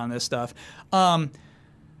disseminate on this stuff. One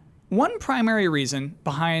primary reason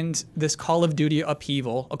behind this Call of Duty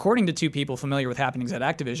upheaval, according to two people familiar with happenings at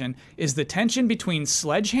Activision, is the tension between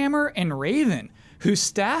Sledgehammer and Raven, whose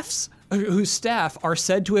staff are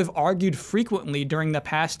said to have argued frequently during the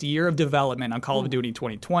past year of development on Call of Duty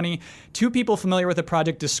 2020. Two people familiar with the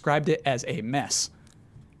project described it as a mess.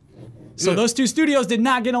 So those two studios did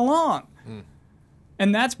not get along.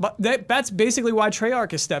 And that's basically why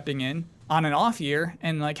Treyarch is stepping in on an off year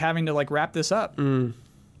and like having to like wrap this up.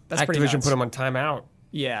 That's pretty nuts. Activision put them on timeout.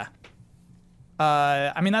 Yeah.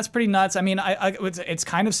 I mean, that's pretty nuts. I mean, it's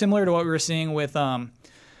kind of similar to what we were seeing with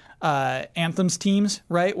Anthem's teams,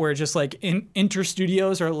 right? Where just like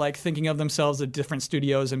inter-studios are like thinking of themselves as different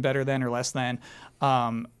studios and better than or less than.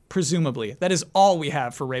 Presumably. That is all we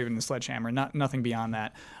have for Raven and Sledgehammer, nothing beyond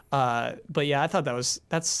that. But yeah, I thought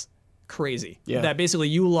that's crazy. Yeah. That basically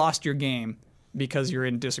you lost your game because you're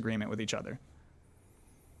in disagreement with each other.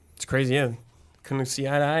 It's crazy, yeah. Couldn't see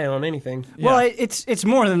eye to eye on anything. Well, it's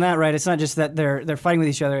more than that, right? It's not just that they're fighting with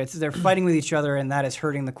each other. They're fighting with each other, and that is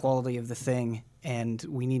hurting the quality of the thing, and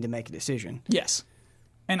we need to make a decision. Yes.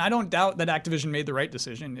 And I don't doubt that Activision made the right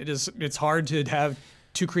decision. It's hard to have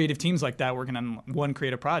two creative teams like that working on one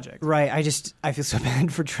creative project. Right. I feel so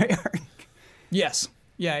bad for Treyarch. Yes.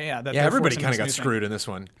 Yeah. Everybody kind of got screwed in this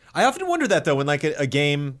one. I often wonder that though, when like a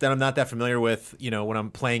game that I'm not that familiar with, when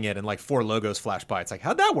I'm playing it and like 4 logos flash by, it's like,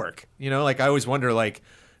 how'd that work? Like I always wonder, like,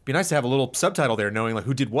 it'd be nice to have a little subtitle there, knowing like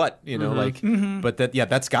who did what, But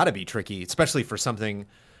that's got to be tricky, especially for something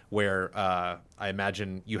where I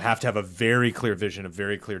imagine you have to have a very clear vision, a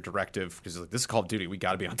very clear directive, because like, this is Call of Duty, we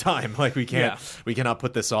got to be on time. Like we cannot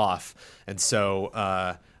put this off, and so.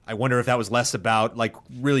 I wonder if that was less about like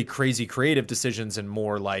really crazy creative decisions and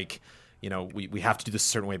more like, we have to do this a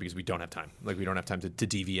certain way because we don't have time. Like we don't have time to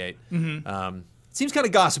deviate. Seems kind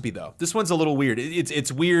of gossipy, though. This one's a little weird.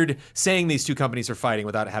 It's weird saying these two companies are fighting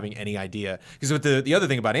without having any idea. Because with the other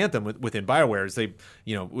thing about Anthem within BioWare is they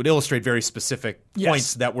would illustrate very specific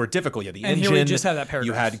points that were difficult. You had the engine. Here we just have that paragraph.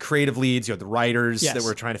 You had creative leads. You had the writers that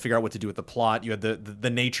were trying to figure out what to do with the plot. You had the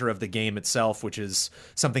nature of the game itself, which is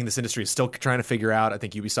something this industry is still trying to figure out. I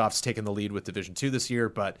think Ubisoft's taken the lead with Division 2 this year,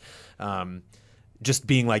 but just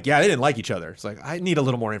being like, they didn't like each other. It's like, I need a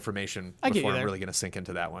little more information before I'm really going to sink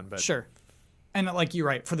into that one. But sure. And like you're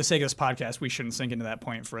right, for the sake of this podcast, we shouldn't sink into that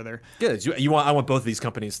point further. Good. I want both of these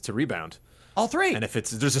companies to rebound. All three. And if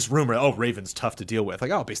there's this rumor, Raven's tough to deal with.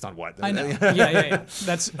 Like, based on what? I know. Yeah.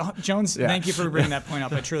 That's Jones. Yeah. Thank you for bringing that point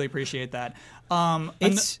up. I truly appreciate that. Go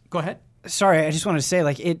ahead. Sorry, I just wanted to say,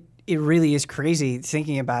 like, it really is crazy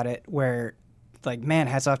thinking about it. Where, like, man,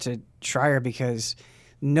 hats off to Schreier, because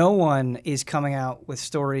no one is coming out with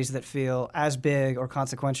stories that feel as big or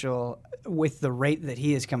consequential with the rate that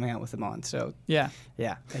he is coming out with them on. So yeah,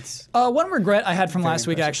 it's one regret I had from last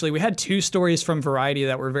week. Actually, we had two stories from Variety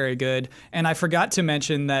that were very good, and I forgot to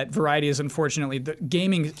mention that Variety is, unfortunately, the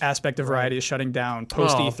gaming aspect of Variety is shutting down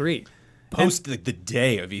post E3. Post the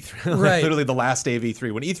day of E3, right? Literally the last day of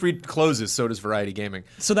E3. When E3 closes, so does Variety Gaming.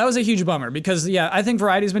 So that was a huge bummer because I think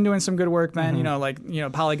Variety's been doing some good work, man.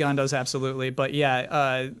 Mm-hmm. Polygon does absolutely, but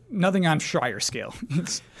nothing on Schreier scale.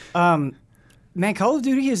 Man, Call of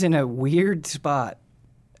Duty is in a weird spot,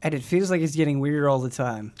 and it feels like it's getting weirder all the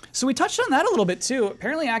time. So we touched on that a little bit too.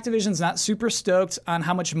 Apparently, Activision's not super stoked on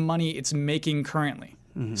how much money it's making currently.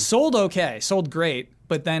 Mm-hmm. Sold great,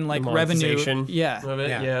 but then like revenue,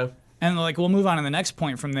 yeah. And like we'll move on to the next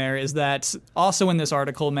point from there is that also in this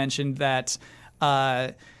article mentioned that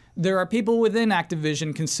there are people within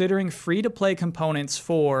Activision considering free-to-play components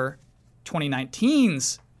for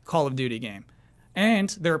 2019's Call of Duty game. And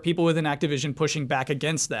there are people within Activision pushing back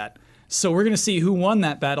against that. So we're going to see who won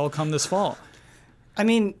that battle come this fall. I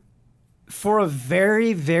mean, for a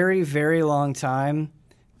very, very, very long time,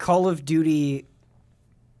 Call of Duty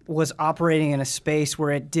was operating in a space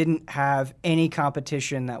where it didn't have any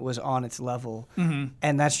competition that was on its level. Mm-hmm.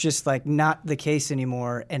 And that's just like not the case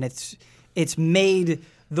anymore. And it's made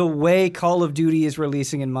the way Call of Duty is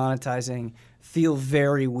releasing and monetizing feel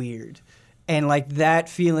very weird. And like that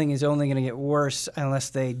feeling is only going to get worse unless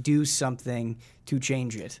they do something to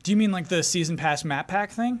change it. Do you mean like the season pass map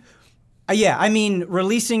pack thing? Yeah, I mean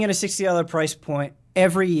releasing at a $60 price point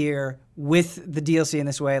every year with the DLC in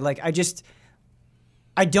this way. Like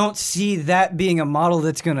I don't see that being a model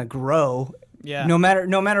that's going to grow. Yeah. No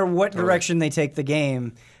matter what direction they take the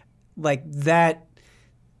game, like that,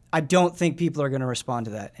 I don't think people are going to respond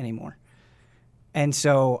to that anymore. And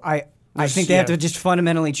so I think they have to just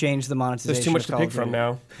fundamentally change the monetization. There's too much to pick from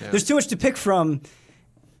now. Yeah. There's too much to pick from,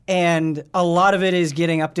 and a lot of it is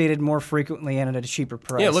getting updated more frequently and at a cheaper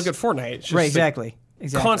price. Yeah, look at Fortnite. It's just right, exactly.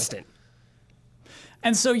 Constant.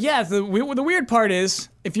 And so, the weird part is,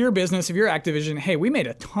 if you're a business, if you're Activision, hey, we made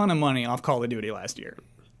a ton of money off Call of Duty last year.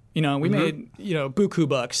 We made, buku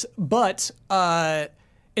bucks. But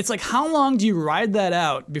it's like, how long do you ride that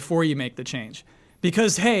out before you make the change?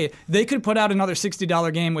 Because, hey, they could put out another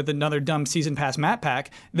 $60 game with another dumb season pass map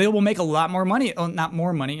pack. They will make a lot more money. Oh, not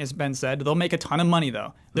more money, as Ben said. They'll make a ton of money,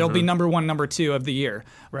 though. They'll be number 1, number 2 of the year.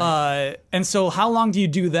 Right. And so how long do you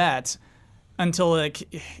do that until, like,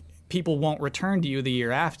 people won't return to you the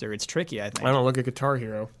year after? It's tricky, I think. I don't look at Guitar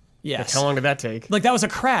Hero. Yes. Like, how long did that take? Like, that was a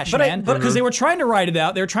crash, man. Because they were trying to ride it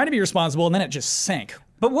out. They were trying to be responsible, and then it just sank.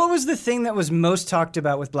 But what was the thing that was most talked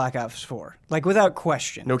about with Black Ops 4? Like, without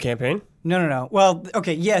question. No campaign? No. Well,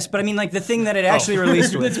 okay, yes, but I mean, like, the thing that it actually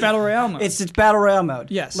released with. It's Battle Royale mode. It's Battle Royale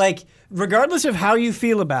mode. Yes. Like, regardless of how you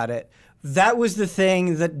feel about it, that was the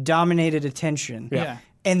thing that dominated attention. Yeah.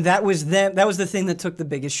 And that was the thing that took the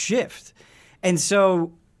biggest shift. And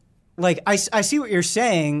so, like, I see what you're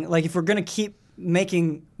saying. Like, if we're going to keep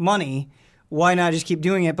making money, why not just keep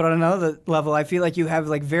doing it? But on another level, I feel like you have,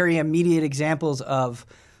 like, very immediate examples of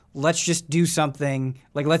let's just do something.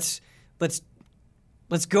 Like, let's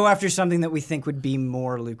go after something that we think would be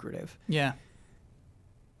more lucrative. Yeah.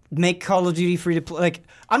 Make Call of Duty free to play. Like,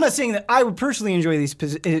 I'm not saying that I would personally enjoy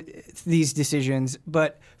these decisions,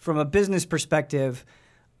 but from a business perspective,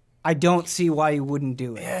 I don't see why you wouldn't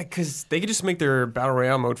do it. Yeah, because they could just make their Battle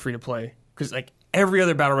Royale mode free to play. Because, like, every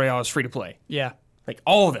other Battle Royale is free to play. Yeah. Like,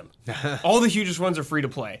 all of them. All the hugest ones are free to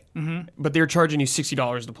play. Mm-hmm. But they're charging you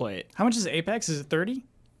 $60 to play it. How much is Apex? Is it 30?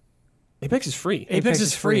 Apex is free. Apex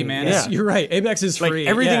is free, man. Yeah. You're right. Apex is free. Like,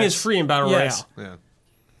 everything is free in Battle Royale. Yeah.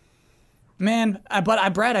 Man,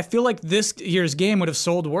 Brad, I feel like this year's game would have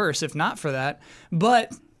sold worse if not for that.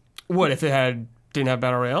 But what if it had Didn't have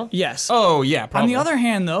Battle Royale? Yes. Oh, yeah, probably. On the other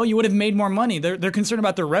hand, though, you would have made more money. They're concerned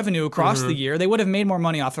about their revenue across the year. They would have made more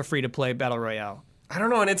money off a free-to-play Battle Royale. I don't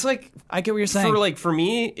know, and it's like... I get what you're saying. For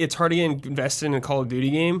me, it's hard to get invested in a Call of Duty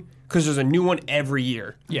game because there's a new one every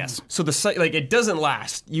year. Yes. So the site, like, it doesn't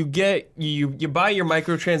last. You buy your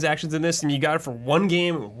microtransactions in this, and you got it for one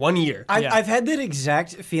game, 1 year. I've had that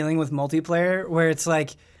exact feeling with multiplayer where it's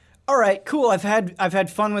like, all right, cool. I've had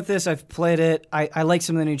fun with this. I've played it. I like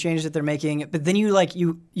some of the new changes that they're making. But then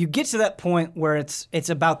you get to that point where it's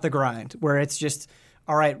about the grind, where it's just,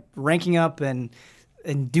 all right, ranking up and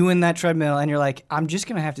doing that treadmill, and you're like, I'm just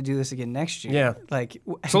gonna have to do this again next year. Yeah, like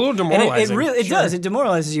it's a little demoralizing. It does. It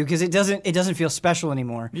demoralizes you because it doesn't feel special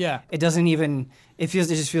anymore. Yeah, it doesn't even. It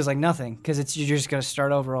just feels like nothing because you're just gonna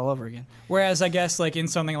start over all over again. Whereas I guess like in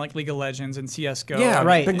something like League of Legends and CS:GO, yeah,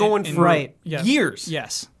 right, been going for years.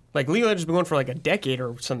 Yes. Like League of Legends has been going for like a decade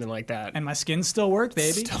or something like that. And my skins still work,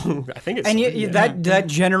 baby. I think it's that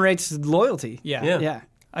generates loyalty. Yeah.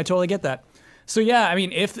 I totally get that. So yeah, I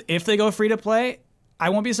mean, if they go free to play, I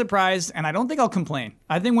won't be surprised, and I don't think I'll complain.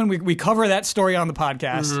 I think when we cover that story on the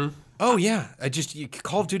podcast. Oh yeah,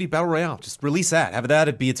 Call of Duty Battle Royale. Just release that. Have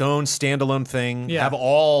that be its own standalone thing. Yeah. Have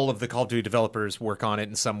all of the Call of Duty developers work on it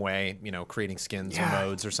in some way. Creating skins or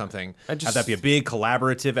modes or something. Have that be a big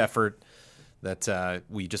collaborative effort that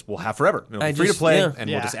we just will have forever. It'll be free to play, and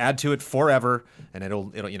we'll just add to it forever, and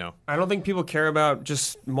it'll. I don't think people care about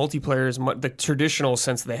just multiplayer the traditional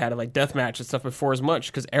sense that they had of like deathmatch and stuff before as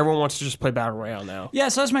much because everyone wants to just play Battle Royale now. Yeah,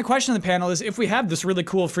 so that's my question to the panel: is if we have this really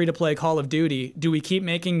cool free to play Call of Duty, do we keep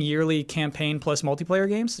making yearly campaign plus multiplayer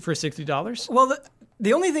games for $60? Well,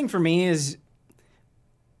 the only thing for me is,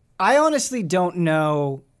 I honestly don't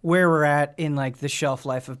know where we're at in like the shelf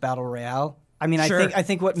life of Battle Royale. I mean, Sure. I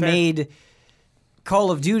think what made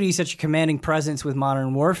Call of Duty such a commanding presence with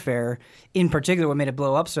Modern Warfare, in particular, what made it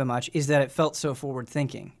blow up so much is that it felt so forward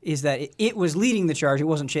thinking. Is that it was leading the charge; it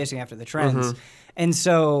wasn't chasing after the trends, and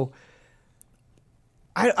so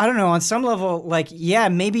I don't know. On some level, like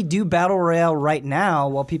maybe do Battle Royale right now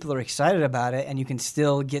while people are excited about it, and you can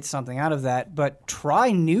still get something out of that. But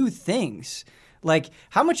try new things. Like,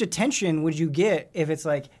 how much attention would you get if it's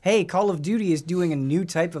like, hey, Call of Duty is doing a new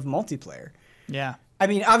type of multiplayer? Yeah. I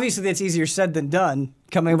mean, obviously that's easier said than done,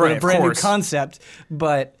 coming up with a brand new concept,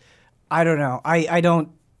 but I don't know. I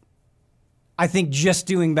think just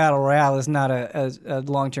doing Battle Royale is not a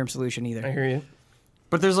long-term solution either. I hear you.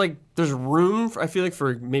 But there's room, I feel like,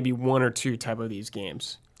 for maybe one or two type of these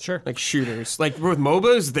games. Sure. Like shooters. Like with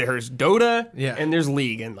MOBAs, there's Dota and there's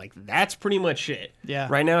League, and like that's pretty much it. Yeah.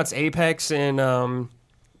 Right now it's Apex and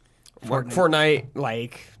Fortnite,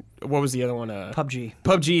 like... What was the other one? PUBG.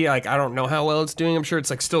 PUBG, like, I don't know how well it's doing. I'm sure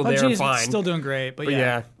it's, like, still there and fine. PUBG is still doing great, but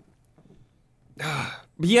yeah. But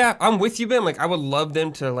yeah, I'm with you, Ben. Like, I would love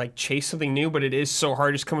them to, like, chase something new, but it is so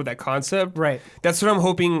hard to just come with that concept. Right. That's what I'm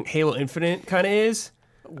hoping Halo Infinite kind of is.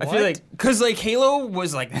 What? I feel like... Because, like, Halo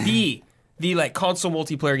was, like, the like console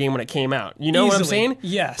multiplayer game when it came out. You know what I'm saying?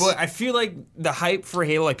 Yes. But I feel like the hype for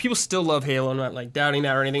Halo, like people still love Halo. I'm not like doubting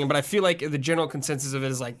that or anything, but I feel like the general consensus of it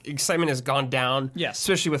is like excitement has gone down. Yes.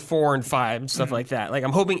 Especially with 4 and 5 and stuff like that. Like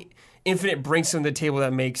I'm hoping Infinite brings something to the table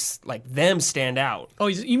that makes like them stand out. Oh,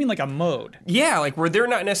 you mean like a mode? Yeah, like where they're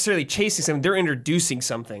not necessarily chasing something, they're introducing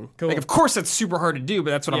something. Cool. Like of course that's super hard to do, but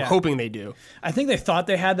that's what I'm hoping they do. I think they thought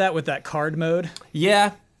they had that with that card mode.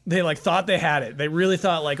 Yeah. They like thought they had it. They really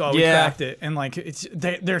thought like, oh, we cracked it, and like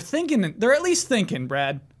they're thinking. They're at least thinking,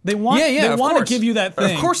 Brad. They want to give you that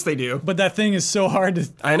thing. Of course they do. But that thing is so hard to.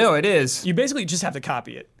 I know it is. You basically just have to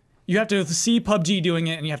copy it. You have to see PUBG doing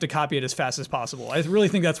it, and you have to copy it as fast as possible. I really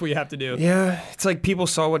think that's what you have to do. Yeah, it's like people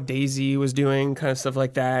saw what DayZ was doing, kind of stuff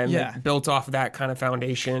like that, and Yeah. like, built off of that kind of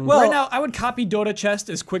foundation. Well, right now, I would copy Dota Chest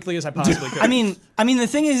as quickly as I possibly could. I mean, the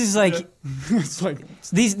thing is like it's like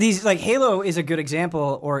these like Halo is a good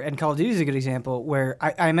example, and Call of Duty is a good example where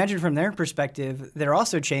I imagine from their perspective they're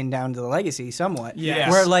also chained down to the legacy somewhat. Yes.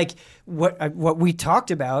 Where like what we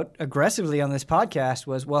talked about aggressively on this podcast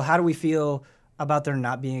was, well, how do we feel about there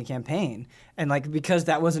not being a campaign? And like, because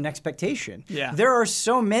that was an expectation. Yeah. There are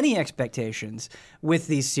so many expectations with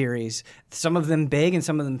these series, some of them big and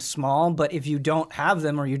some of them small, but if you don't have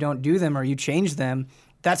them or you don't do them or you change them,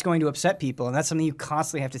 that's going to upset people, and that's something you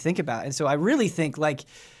constantly have to think about. And so I really think like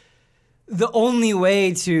the only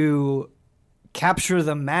way to capture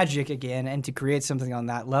the magic again and to create something on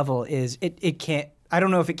that level is it can't, I don't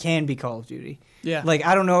know if it can be Call of Duty. Yeah. Like,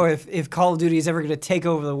 I don't know if Call of Duty is ever going to take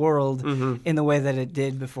over the world in the way that it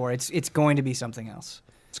did before. It's going to be something else.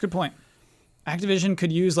 It's a good point. Activision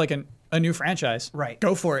could use like a new franchise. Right.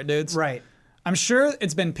 Go for it, dudes. Right. I'm sure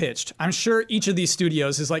it's been pitched. I'm sure each of these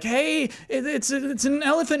studios is like, hey, it's an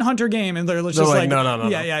Elephant Hunter game. And they're just like, no.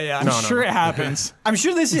 Yeah. I'm sure it happens. I'm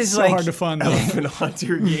sure this is so hard to fund. Elephant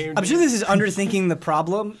Hunter game. I'm sure this is underthinking the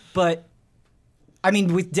problem, but I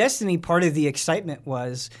mean, with Destiny, part of the excitement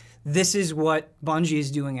was this is what Bungie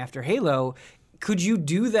is doing after Halo. Could you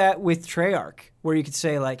do that with Treyarch, where you could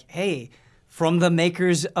say like, hey, from the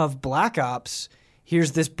makers of Black Ops,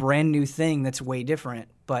 here's this brand new thing that's way different.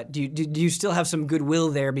 But do you still have some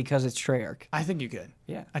goodwill there because it's Treyarch? I think you could.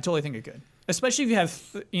 Yeah. I totally think you could. Especially if you have,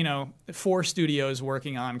 4 studios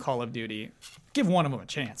working on Call of Duty. Give one of them a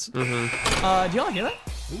chance. Mm-hmm. Do y'all hear that?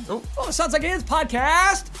 Oh, it sounds like it is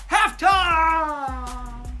podcast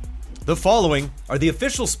halftime! The following are the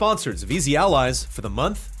official sponsors of Easy Allies for the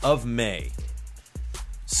month of May.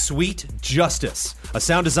 Sweet Justice, a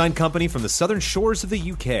sound design company from the southern shores of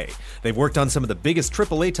the UK. They've worked on some of the biggest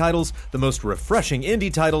AAA titles, the most refreshing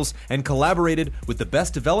indie titles, and collaborated with the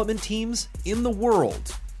best development teams in the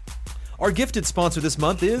world. Our gifted sponsor this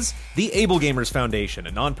month is the Able Gamers Foundation,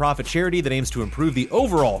 a nonprofit charity that aims to improve the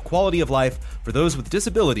overall quality of life for those with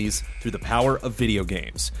disabilities through the power of video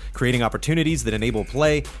games, creating opportunities that enable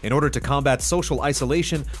play in order to combat social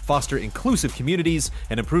isolation, foster inclusive communities,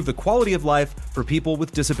 and improve the quality of life for people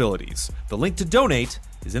with disabilities. The link to donate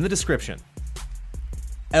is in the description.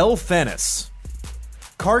 El Fenis.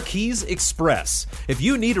 Car Keys Express. If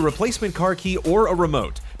you need a replacement car key or a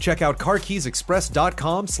remote, check out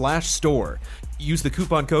carkeysexpress.com/store. Use the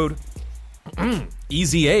coupon code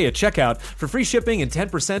EasyA at checkout for free shipping and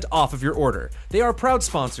 10% off of your order. They are proud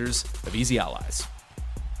sponsors of Easy Allies.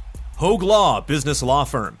 Hogue Law Business Law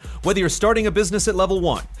Firm. Whether you're starting a business at level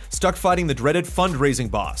 1, stuck fighting the dreaded fundraising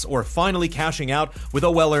boss, or finally cashing out with a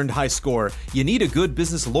well-earned high score, you need a good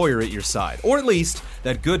business lawyer at your side. Or at least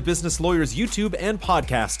that Good Business Lawyer's YouTube and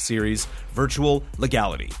podcast series, Virtual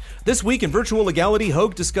Legality. This week in Virtual Legality,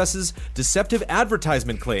 Hogue discusses deceptive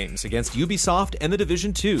advertisement claims against Ubisoft and The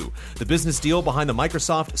Division 2, the business deal behind the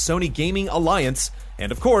Microsoft-Sony Gaming Alliance,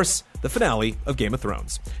 and of course, the finale of Game of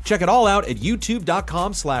Thrones. Check it all out at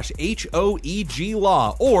youtube.com/HOEG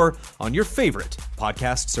Law or on your favorite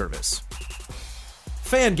podcast service.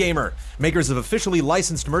 Fangamer, makers of officially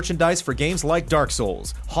licensed merchandise for games like Dark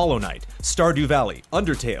Souls, Hollow Knight, Stardew Valley,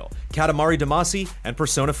 Undertale, Katamari Damacy, and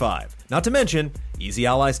Persona 5. Not to mention Easy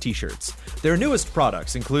Allies t-shirts. Their newest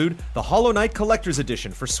products include the Hollow Knight Collector's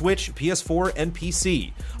Edition for Switch, PS4, and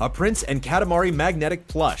PC, a Prince and Katamari magnetic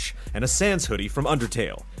plush, and a Sans hoodie from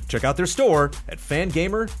Undertale. Check out their store at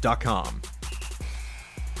fangamer.com.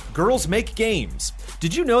 Girls Make Games.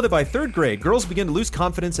 Did you know that by 3rd grade, girls begin to lose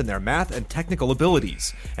confidence in their math and technical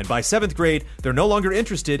abilities? And by 7th grade, they're no longer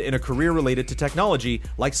interested in a career related to technology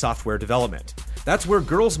like software development. That's where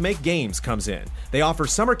Girls Make Games comes in. They offer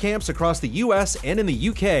summer camps across the US and in the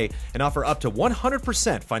UK and offer up to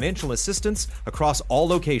 100% financial assistance across all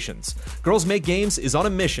locations. Girls Make Games is on a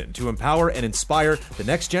mission to empower and inspire the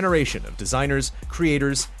next generation of designers,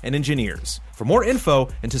 creators, and engineers. For more info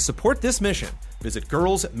and to support this mission, visit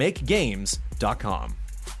girlsmakegames.com.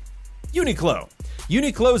 Uniqlo.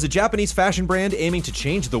 Uniqlo is a Japanese fashion brand aiming to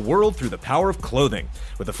change the world through the power of clothing.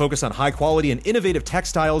 With a focus on high quality and innovative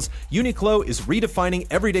textiles, Uniqlo is redefining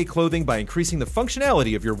everyday clothing by increasing the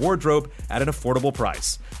functionality of your wardrobe at an affordable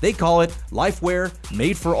price. They call it Lifewear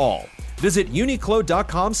Made for All. Visit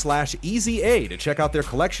uniqlo.com/EasyA to check out their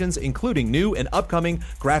collections, including new and upcoming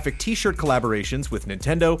graphic t-shirt collaborations with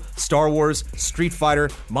Nintendo, Star Wars, Street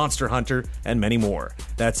Fighter, Monster Hunter, and many more.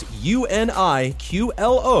 That's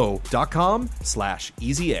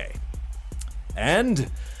uniqlo.com/EasyA.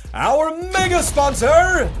 And our mega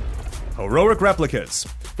sponsor, Heroic Replicas.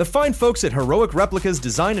 The fine folks at Heroic Replicas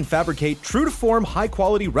design and fabricate true-to-form,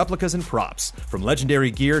 high-quality replicas and props. From legendary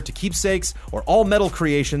gear to keepsakes or all-metal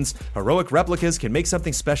creations, Heroic Replicas can make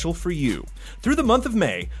something special for you. Through the month of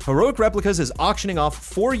May, Heroic Replicas is auctioning off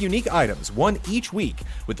 4 unique items, one each week,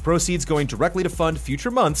 with the proceeds going directly to fund future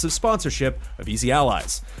months of sponsorship of Easy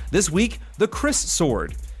Allies. This week, the Chris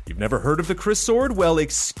Sword. You've never heard of the Chris Sword? Well,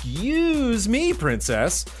 excuse me,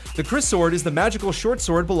 princess. The Chris Sword is the magical short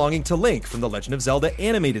sword belonging to Link from the Legend of Zelda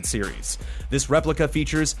animated series. This replica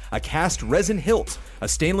features a cast resin hilt, a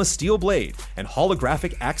stainless steel blade, and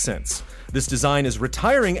holographic accents. This design is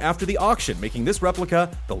retiring after the auction, making this replica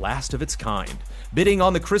the last of its kind. Bidding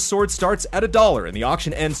on the Chris Sword starts at $1, and the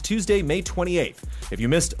auction ends Tuesday, May 28th. If you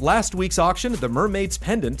missed last week's auction, the Mermaid's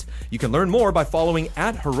Pendant, you can learn more by following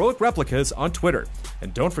 @HeroicReplicas on Twitter.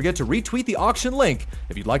 And don't forget to retweet the auction link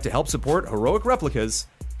if you'd like to help support Heroic Replicas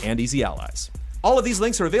and Easy Allies. All of these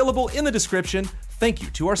links are available in the description. Thank you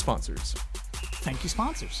to our sponsors. Thank you,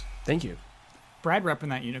 sponsors. Thank you. Brad repping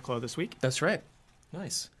that Uniqlo this week. That's right.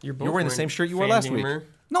 Nice. You're wearing the same shirt you wore last week.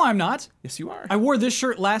 No, I'm not. Yes, you are. I wore this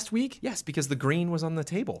shirt last week. Yes, because the green was on the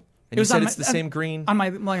table. And It you was said on it's the same green. on my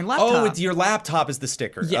laptop. Oh, your laptop is the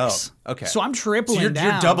sticker. Yes. Oh, okay. So I'm tripling So you're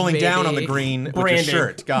down, doubling down on the baby. green with your Branding.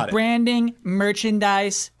 shirt. Got it. Branding,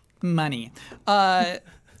 merchandise, money.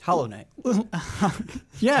 Hollow Knight.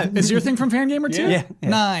 Yeah, is your thing from Fangamer too? Yeah.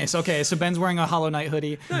 Nice. Okay, so Ben's wearing a Hollow Knight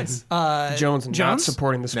hoodie. Nice. Jones not Jones?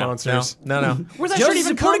 supporting the sponsors. No. Where's that Jones shirt is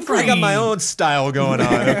even supporting come from? I got my own style going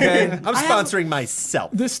on, okay? I'm have- sponsoring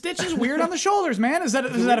myself. The stitch is weird on the shoulders, man. Is that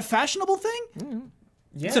a fashionable thing?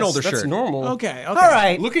 Yes, an older that's shirt. normal. Okay. All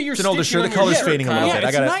right. Look at your It's an older stitching shirt. The on your color's shirt, fading a Kyle. little Yeah, bit.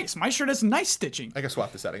 it's I gotta- nice. My shirt has nice stitching. I gotta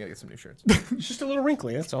swap this out. I gotta get some new shirts. It's just a little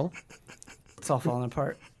wrinkly, that's all. It's all falling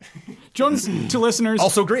apart. Jones, to listeners,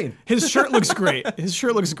 Also green. his shirt looks great. His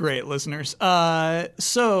shirt looks great, listeners.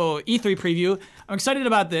 So E3 preview. I'm excited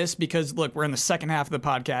about this because look, we're in the second half of the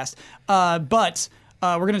podcast, but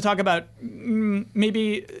we're going to talk about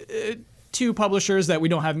maybe two publishers that we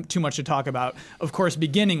don't have too much to talk about. Of course,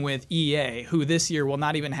 beginning with EA, who this year will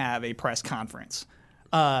not even have a press conference.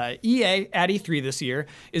 EA at E3 this year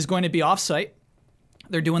is going to be off-site.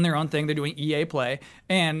 They're doing their own thing. They're doing EA Play,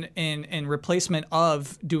 and in replacement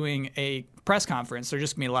of doing a press conference, they're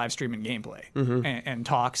just gonna be live streaming gameplay and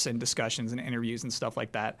talks and discussions and interviews and stuff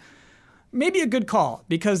like that. Maybe a good call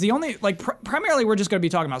because the only primarily we're just gonna be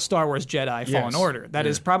talking about Star Wars Jedi Fallen Order. That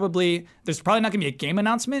is probably there's probably not gonna be a game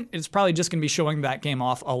announcement. It's probably just gonna be showing that game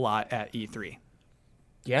off a lot at E3,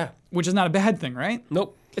 Yeah. which is not a bad thing, right?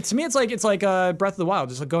 Nope. To me, it's like Breath of the Wild.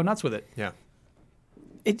 Just like go nuts with it. Yeah.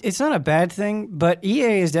 It's not a bad thing, but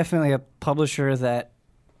EA is definitely a publisher that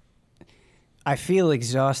I feel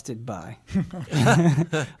exhausted by.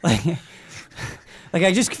 like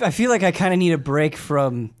I feel like I kind of need a break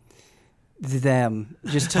from them,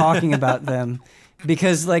 just talking about them.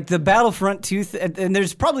 Because like the Battlefront 2, and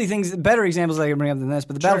there's probably better examples I can bring up than this,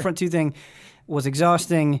 but the Battlefront 2 thing was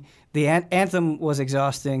exhausting. The Anthem was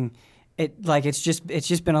exhausting. It's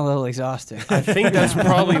just been a little exhausting. I think that's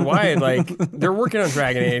probably why, they're working on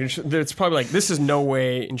Dragon Age. It's probably like, this is no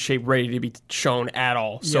way in shape ready to be shown at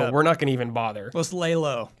all. So Yep. we're not going to even bother. Let's lay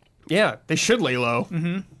low. Yeah, they should lay low.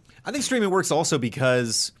 I think streaming works also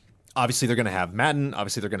because obviously they're going to have Madden,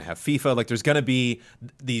 obviously they're going to have FIFA. Like there's going to be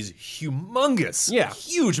these humongous,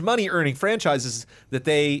 huge money earning franchises that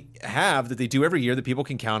they have, that they do every year that people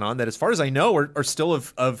can count on, that as far as I know are still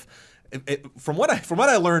from what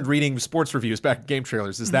I learned reading sports reviews back in game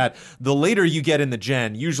trailers is that the later you get in the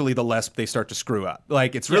gen, usually the less they start to screw up.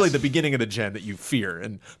 Like it's really the beginning of the gen that you fear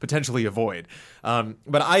and potentially avoid.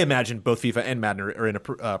 But I imagine both FIFA and Madden are in a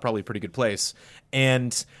probably pretty good place.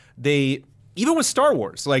 And they, even with Star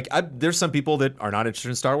Wars, there's some people that are not interested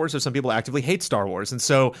in Star Wars. There's some people that actively hate Star Wars, and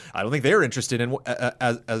so I don't think they're interested in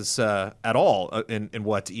at all in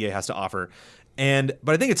what EA has to offer. But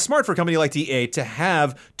I think it's smart for a company like EA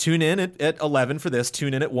to tune in at 11 for this,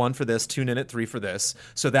 tune in at 1 for this, tune in at 3 for this,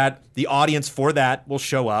 so that the audience for that will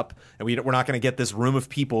show up, and we're not going to get this room of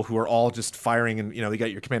people who are all just firing. And you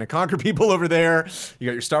got your Command & Conquer people over there, you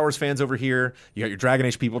got your Star Wars fans over here, you got your Dragon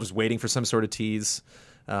Age people just waiting for some sort of tease.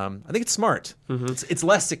 I think it's smart. It's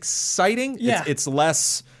less exciting. Yeah. It's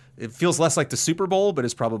less. It feels less like the Super Bowl, but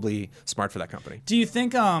it's probably smart for that company. Do you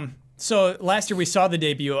think? So last year we saw the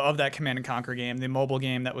debut of that Command & Conquer game, the mobile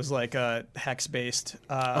game that was like hex-based.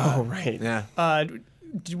 Oh, right. Yeah.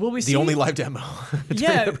 Will we see The only live demo.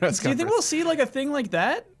 Yeah. Do you think we'll see like a thing like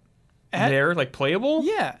that? They're playable?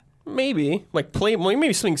 Yeah. Maybe.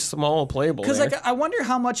 Maybe something small playable. Because there. I wonder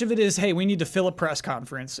how much of it is, hey, we need to fill a press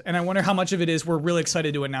conference, and I wonder how much of it is we're really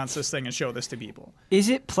excited to announce this thing and show this to people. Is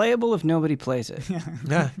it playable if nobody plays it?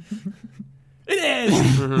 Yeah. It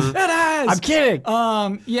is. It is. I'm kidding.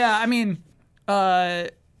 Yeah, I mean,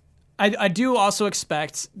 I do also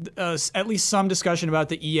expect at least some discussion about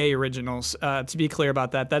the EA originals. To be clear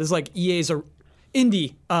about that, that is like EA's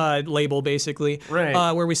indie label, basically.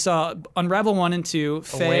 Right. Where we saw Unravel 1 and 2,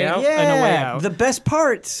 Faye, Way Out? and A Way Out. The best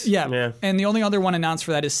parts. Yeah. And the only other one announced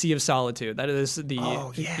for that is Sea of Solitude. That is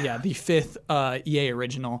the fifth EA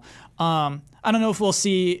original. I don't know if we'll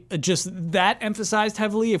see just that emphasized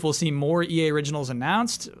heavily, if we'll see more EA originals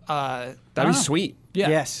announced. That'd be sweet. Yeah.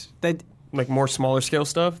 Yes. More smaller scale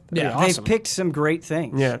stuff. That'd be awesome. They've picked some great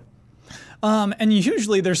things. Yeah. And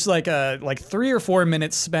usually there's like 3 or 4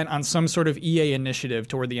 minutes spent on some sort of EA initiative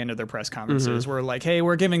toward the end of their press conferences. Where like, hey,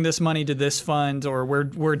 we're giving this money to this fund, or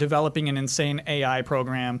we're developing an insane AI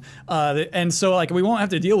program, and so like we won't have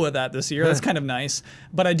to deal with that this year. That's kind of nice.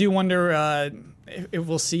 But I do wonder if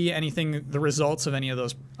we'll see the results of any of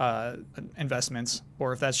those investments,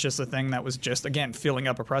 or if that's just a thing that was just again filling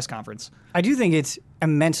up a press conference. I do think it's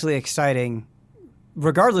immensely exciting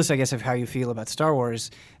regardless, I guess, of how you feel about Star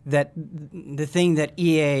Wars, that the thing that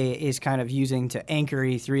EA is kind of using to anchor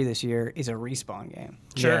E3 this year is a Respawn game.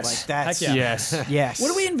 Sure. Like that's Heck yeah. Yes. yes. What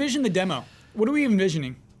do we envision the demo? What are we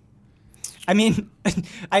envisioning? I mean,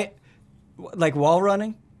 I like wall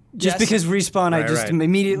running. Just Yes. because Respawn, I Right, just right.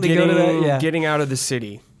 immediately go to that. Yeah. Getting out of the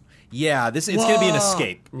city. Yeah, it's going to be an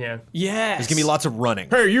escape. Yeah. Yes. There's going to be lots of running.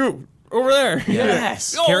 Hey, you over there.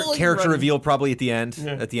 Yes. Character reveal probably at the end.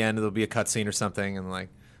 At the end, there'll be a cutscene or something, and like,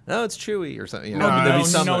 oh, it's Chewie or something. You know, No, there'll be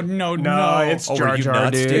some. no, It's Oh, were Jar you Jar,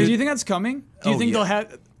 nuts, dude. dude? Do you think that's coming? Do you Oh, think yeah. they'll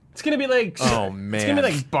have? It's gonna be like. Oh It's man, gonna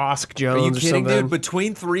be like Bosk Jones. are you or kidding, something. dude?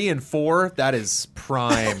 Between 3 and 4, that is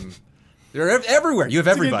prime. They're everywhere. You have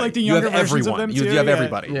everybody. like the you have younger versions of everyone. them You too? have Yeah.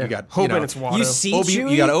 everybody. Yeah. You got Hoping it's Watto. You see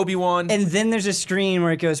Chewie, You got Obi-Wan. and then there's a screen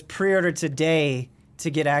where it goes pre-order today to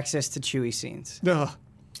get access to Chewie scenes.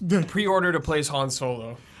 Pre-order to place Han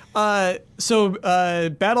Solo.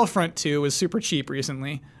 Battlefront 2 was super cheap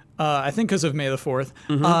recently. I think because of May the 4th.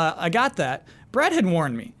 I got that. Brad had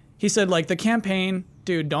warned me. He said, like, the campaign,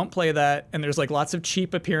 dude, don't play that. And there's like lots of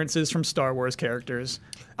cheap appearances from Star Wars characters.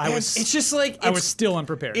 It's just like I was still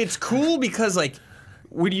unprepared. It's cool because like,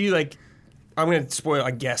 would you like? I'm gonna spoil,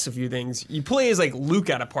 I guess, a few things. You play as like Luke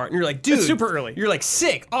at a part, and you're like, dude, It's super early. You're like,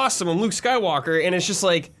 sick, awesome. I'm Luke Skywalker, and it's just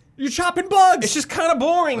like, You're chopping bugs. it's just kind of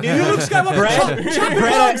boring, dude. Luke Skywalker.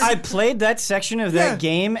 Brad, I played that section of that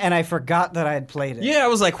game, and I forgot that I had played it. Yeah, I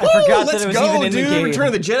was like, I forgot let's that it was go, even in the dude. game. Return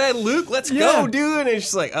of the Jedi, Luke. Let's Yeah. go, dude. And it's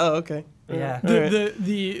just like, oh, okay. Yeah.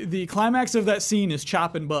 The climax of that scene is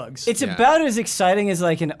chopping bugs. It's Yeah. about as exciting as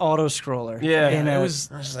like an auto scroller. Yeah. In it a- was.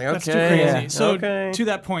 I was just like, That's too okay. crazy. Yeah. So Okay. to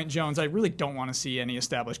that point, Jones, I really don't want to see any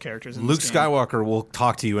established characters in Luke this game. Skywalker will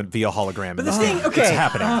talk to you via hologram. But this thing- okay. It's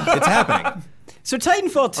happening. It's happening. So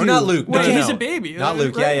Titanfall 2. Or not Luke. Well, no, he's no. a baby. Not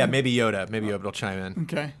Luke. Right? Yeah. Maybe Yoda. Maybe Yoda will chime in.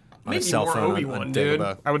 Okay. On Maybe his cell more phone Obi-Wan, on dude.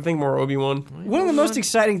 Dagobah. I would think more Obi-Wan. One of the most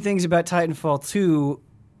exciting things about Titanfall 2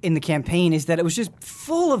 in the campaign is that it was just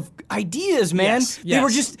full of ideas, man.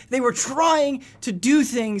 Yes. They were trying to do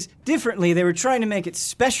things differently. They were trying to make it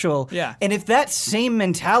special. Yeah. And if that same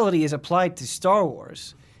mentality is applied to Star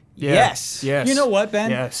Wars, yes. Yes. You know what, Ben?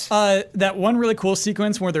 Yes. That one really cool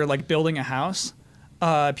sequence where they're like building a house,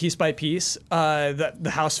 piece by piece.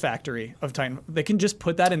 The house factory of Titan. They can just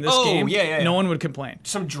put that in this Oh, game. yeah. No one would complain.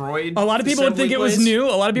 Some droid. A lot of people would think it was assembly new.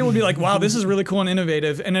 A lot of people would be like, "Wow, this is really cool and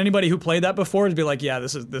innovative." And anybody who played that before would be like, "Yeah,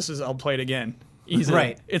 this is. I'll play it again." Easily.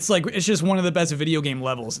 Right. It's like it's just one of the best video game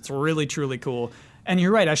levels. It's really truly cool. And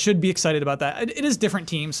you're right. I should be excited about that. It is different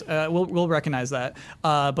teams. We'll recognize that.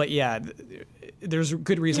 But yeah, there's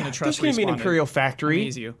good reason to trust. There's going to be an Respawn Imperial factory.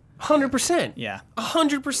 amaze you. 100%. Yeah.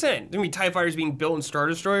 100%. There's going to be TIE fighters being built in Star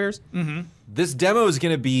Destroyers. This demo is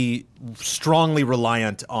going to be strongly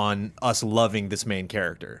reliant on us loving this main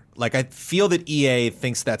character. Like, I feel that EA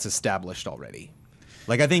thinks that's established already.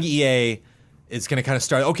 Like, I think EA is going to kind of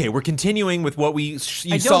start, okay, we're continuing with what you saw a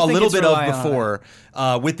think little it's bit of relying on before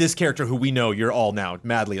with this character who we know you're all now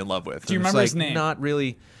madly in love with. Do you And it's remember his like, name? Not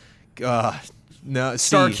really. No,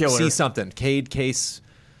 Star C, Killer. C something. Cade, Case,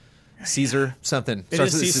 Caesar, something. It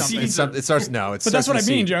is C something. It starts, no, it But that's starts what I with a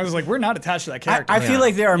C. mean, Jones. Like we're not attached to that I, character. I feel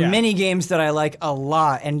like there are Yeah. many games that I like a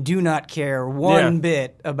lot and do not care one Yeah.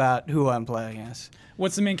 bit about who I'm playing as.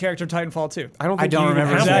 What's the main character of Titanfall 2? I don't I think don't you even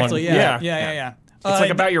remember have his name. Exactly. one. Yeah. It's like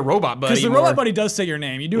about your robot buddy. because the more. robot buddy does say your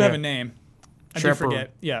name. You do have Yeah. a name. I do Shepard.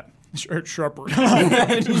 forget. Yeah. Shepard.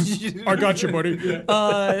 I got you, buddy.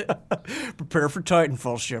 Prepare for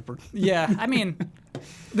Titanfall, Shepard. Yeah, I mean,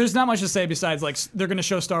 there's not much to say besides like they're going to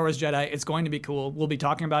show Star Wars Jedi. It's going to be cool. We'll be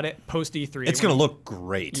talking about it post E3. It's going to look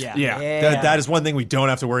great. Yeah. Yeah. That is one thing we don't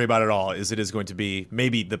have to worry about at all. Is it is going to be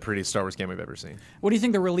maybe the prettiest Star Wars game we've ever seen. What do you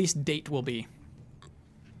think the release date will be?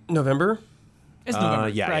 November? It's November.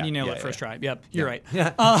 yeah, Brad, yeah, you nailed yeah, it first yeah. try. Yep, you're right.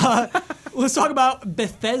 Let's talk about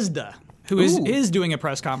Bethesda, who is doing a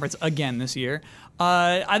press conference again this year.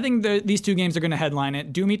 I think these two games are going to headline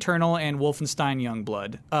it: Doom Eternal and Wolfenstein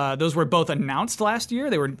Youngblood. Those were both announced last year.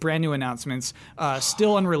 They were brand new announcements,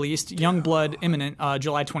 still unreleased. Youngblood imminent,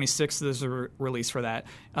 July 26th. There's a release for that.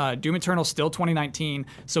 Doom Eternal still 2019.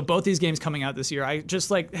 So both these games coming out this year. I just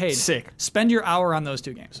like, hey, Sick. Spend your hour on those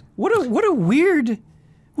two games. What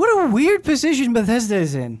a weird position Bethesda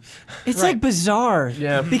is in. It's like bizarre.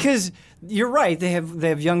 Yeah. Because you're right, they have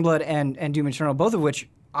Youngblood and Doom Eternal, both of which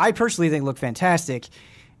I personally think look fantastic.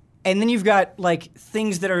 And then you've got like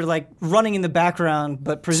things that are like running in the background,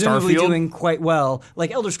 but presumably Starfield? doing quite well,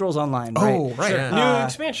 like Elder Scrolls Online. Right? Oh, right. Sure. New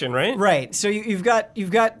expansion, right? Right. So you've got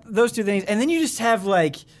those two things, and then you just have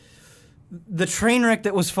like the train wreck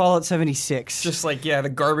that was Fallout 76. Just like, the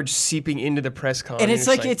garbage seeping into the press con. And it's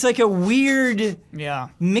like a weird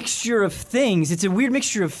mixture of things. It's a weird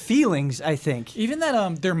mixture of feelings, I think. Even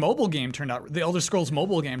that their mobile game turned out, the Elder Scrolls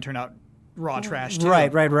mobile game turned out raw trash too.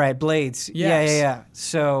 Right. Blades. Yes. Yeah.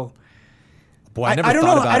 So Boy, I never don't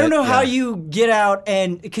thought know. about I don't know it. how Yeah. you get out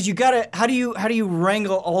and because you gotta. How do you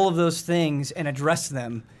wrangle all of those things and address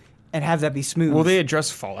them, and have that be smooth? Will they address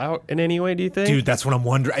Fallout in any way? Do you think? Dude, that's what I'm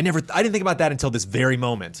wondering. I didn't think about that until this very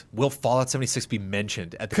moment. Will Fallout 76 be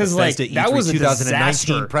mentioned at the 'Cause, like, Bethesda that E3 was a 2019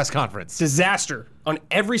 disaster. press conference? Disaster on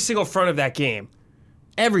every single front of that game.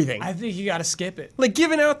 Everything. I think you got to skip it. Like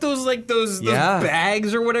giving out those Yeah.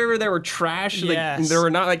 bags or whatever that were trash. Yes. Like they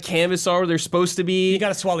were not like canvas art they're supposed to be. You got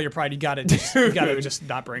to swallow your pride. You got to just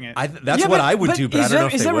not bring it. That's what I would do, but I don't know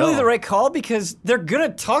if is they that will. really the right call? Because they're gonna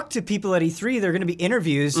talk to people at E3. They're gonna be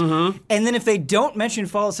interviews, and then if they don't mention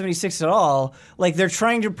Fallout 76 at all, like they're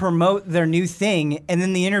trying to promote their new thing, and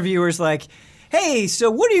then the interviewer's like, "Hey,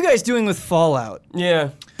 so what are you guys doing with Fallout?" Yeah.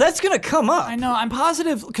 That's gonna come up. I know. I'm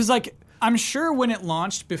positive because I'm sure when it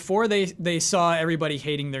launched, before they saw everybody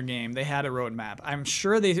hating their game, they had a roadmap. I'm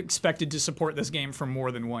sure they expected to support this game for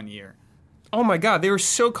more than 1 year. Oh my god, they were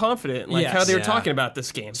so confident, like Yes. how they were Yeah. talking about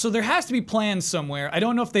this game. So there has to be plans somewhere. I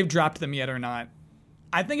don't know if they've dropped them yet or not.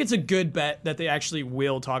 I think it's a good bet that they actually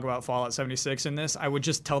will talk about Fallout 76 in this. I would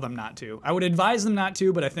just tell them not to. I would advise them not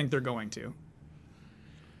to, but I think they're going to.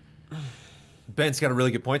 Ben's got a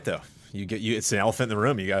really good point, though. It's an elephant in the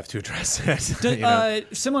room. You have to address it.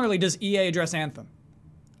 Similarly, does EA address Anthem?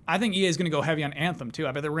 I think EA is going to go heavy on Anthem too.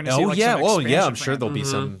 I bet that we're going to see Oh like yeah, some well expansion yeah, I'm for sure Anthem. there'll be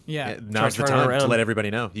some. Yeah. Now's the Try turning time to around. let everybody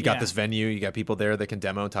know. You got Yeah. this venue. You got people there that can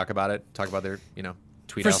demo, talk about it, talk about their,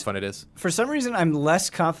 tweet For how s- fun it is. For some reason, I'm less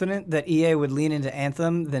confident that EA would lean into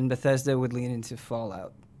Anthem than Bethesda would lean into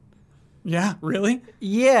Fallout. Yeah, really?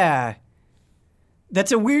 Yeah,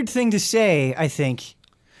 that's a weird thing to say, I think,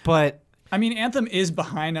 but. I mean, Anthem is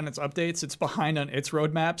behind on its updates. It's behind on its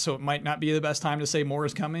roadmap, so it might not be the best time to say more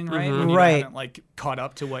is coming, right? When you Right. haven't like caught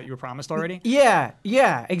up to what you were promised already. Yeah,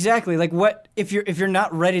 exactly. Like, what if you're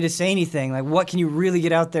not ready to say anything? Like, what can you really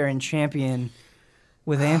get out there and champion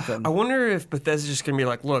with Anthem? I wonder if Bethesda's just gonna be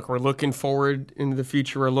like, look, we're looking forward into the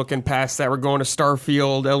future. We're looking past that. We're going to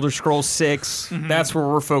Starfield, Elder Scrolls 6. That's where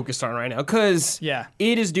we're focused on right now. Because Yeah.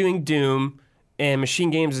 it is doing Doom, and Machine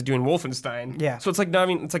Games is doing Wolfenstein. Yeah. So it's like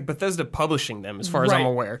it's like Bethesda publishing them, as far as I'm Right.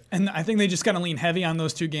 aware. And I think they just got to lean heavy on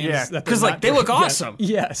those two games. Yeah, that 'cause, they're like, not they doing look yet. awesome.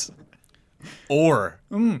 Yes. Or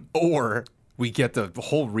we get the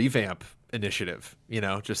whole revamp initiative.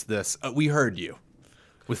 Just this. We heard you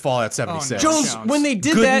with Fallout 76. no. Jones, when they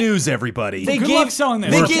did Good that, news, everybody. they Good gave, luck selling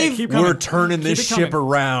this. They Okay, gave, keep coming. We're turning Keep this it coming. ship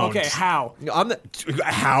around. Okay, how?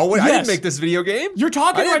 How? I Yes. didn't make this video game. You're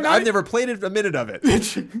talking right now? I've never played a minute of it.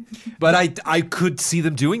 But I could see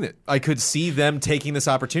them doing it. I could see them taking this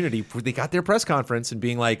opportunity. They got their press conference and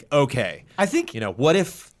being like, okay. I think What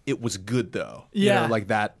if it was good, though? Yeah. Like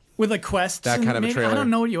that. With like quests. That and kind of a maybe- trailer. I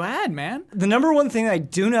don't know what you add, man. the number one thing I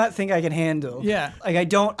do not think I can handle. Yeah. Like I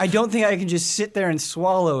don't think I can just sit there and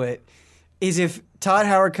swallow it. Is if Todd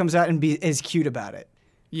Howard comes out and is cute about it.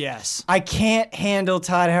 Yes. I can't handle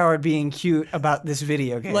Todd Howard being cute about this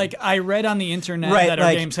video game. Like I read on the internet Right, that our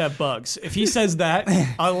like- games have bugs. If he says that,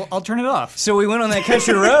 I'll turn it off. so we went on that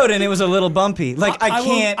country road and it was a little bumpy. Like I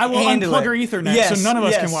can't. I will handle unplug it. our Ethernet so none of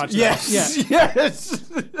us can watch that. Yes, yes.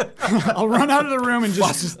 I'll run out of the room and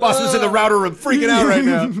just Boss was in the router room freaking out right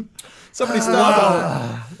now. Somebody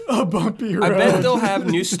stop. a bumpy road. I bet they'll have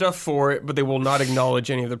new stuff for it, but they will not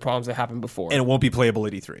acknowledge any of the problems that happened before. And it won't be playable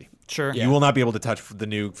at E3. Sure. You will not be able to touch the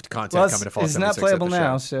new content Well, coming to Fallout it's not 76 at the playable show.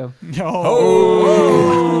 now. So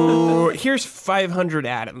Oh, here's 500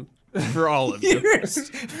 Adam for all of you.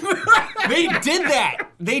 They did that.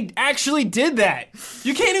 They actually did that.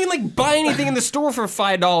 You can't even like buy anything in the store for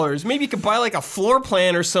 $5. Maybe you could buy like a floor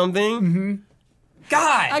plan or something. Mm-hmm.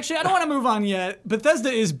 God. Actually, I don't want to move on yet. Bethesda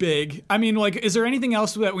is big. I mean, like, is there anything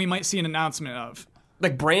else that we might see an announcement of?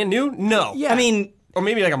 Like brand new? No. Yeah. I mean, Or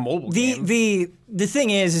maybe like a mobile game. the thing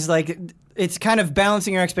is like it's kind of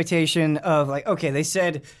balancing your expectation of like, okay, they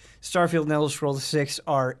said Starfield and Elder Scrolls 6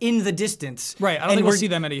 are in the distance. Right. I don't and think we'll we're- see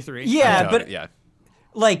them at E3. Yeah, I but yeah.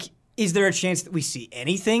 like, is there a chance that we see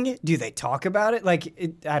anything? Do they talk about it? Like,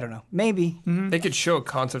 I don't know. Maybe. They could show a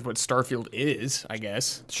concept of what Starfield is, I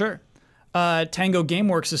guess. Sure. Tango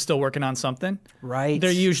GameWorks is still working on something. Right.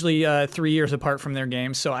 They're usually 3 years apart from their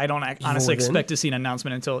games, so I don't honestly expect to see an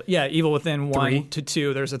announcement until Evil Within 1 to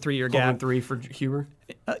 2. There's a 3-year gap. 3 for Huber.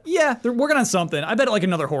 Yeah, they're working on something. I bet like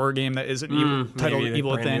another horror game that isn't titled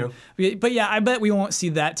Evil Within. But yeah, I bet we won't see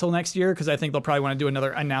that till next year because I think they'll probably want to do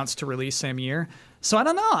another announce to release same year. So I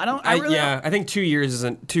don't know. I think 2 years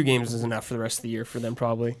isn't 2 games is enough for the rest of the year for them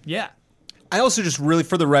probably. Yeah. I also just really,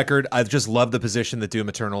 for the record, I've just loved the position that Doom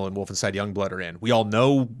Eternal and Wolfenstein Youngblood are in. We all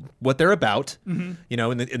know what they're about. You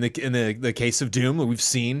know, in the case of Doom, we've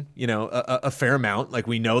seen a fair amount. Like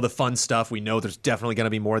we know the fun stuff. We know there's definitely going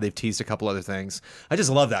to be more. They've teased a couple other things. I just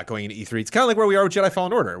love that going into E3. It's kind of like where we are with Jedi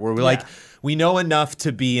Fallen Order, where we're like we know enough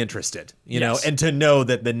to be interested. You know, and to know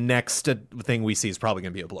that the next thing we see is probably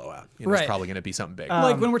going to be a blowout. It's probably going to be something big.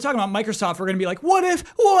 Like when we're talking about Microsoft, we're going to be like, what if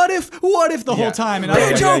the whole time? And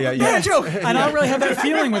bad joke. I don't really have that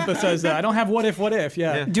feeling with Bethesda. I don't have what if.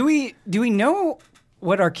 Yeah. Do we know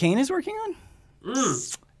what Arcane is working on?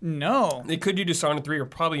 No. They could do Dishonored 3 or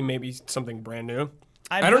probably maybe something brand new.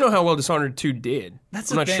 I don't know how well Dishonored 2 did.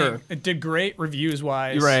 I'm not sure. It did great reviews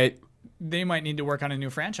wise. You're right. They might need to work on a new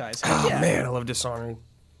franchise. Oh man, I love Dishonored.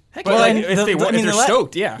 Heck Well, yeah. if they're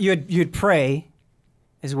stoked, yeah. You had Prey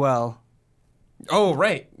as well. Oh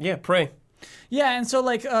right, yeah, Prey. Yeah, and so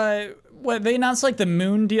like they announced like the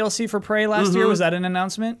Moon DLC for Prey last year. Was that an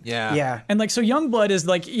announcement? Yeah. And like so Youngblood is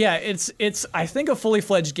like it's I think a fully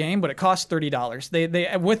fledged game, but it costs $30.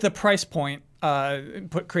 They with the price point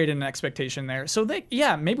created an expectation there. So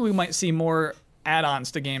maybe we might see more add-ons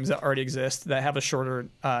to games that already exist that have a shorter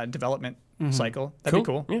development cycle. That'd be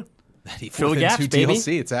cool. Yeah. That Evil Fill the Within gaps, 2 baby.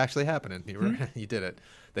 DLC, it's actually happening. You did it.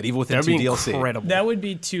 That Evil Within That'd 2 be DLC. incredible. That would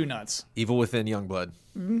be too nuts. Evil Within Youngblood.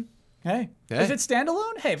 Hey. If it's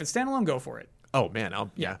standalone, go for it. Oh man,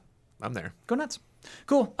 I'm there. Go nuts.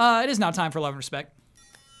 Cool. It is now time for Love and Respect.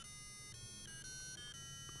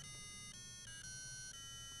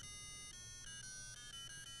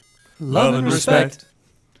 Love and respect.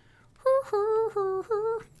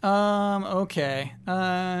 Okay.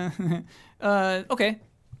 Okay.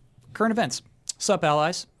 Current events. Sup,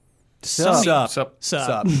 allies. Sup.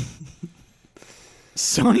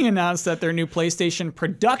 Sony announced that their new PlayStation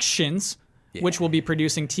Productions, which will be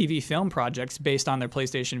producing TV film projects based on their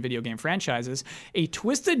PlayStation video game franchises, a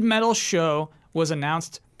Twisted Metal show was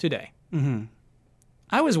announced today.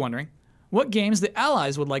 I was wondering, what games the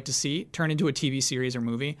Allies would like to see turn into a TV series or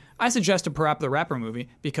movie? I suggest a Parappa the Rapper movie,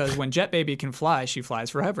 because when Jet Baby can fly, she flies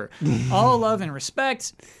forever. All love and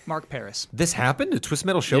respect, Mark Paris. This happened? A Twisted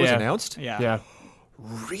Metal show was announced? Yeah.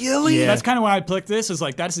 Really? Yeah. That's kind of why I clicked this, is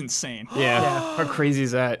like, that's insane. Yeah. How crazy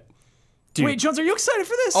is that? Dude. Wait, Jones, are you excited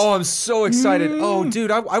for this? Oh, I'm so excited. Oh, dude,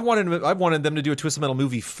 I wanted them to do a Twisted Metal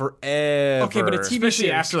movie forever. Okay, but a TV Especially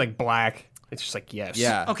series. after like Black. It's just like, yes.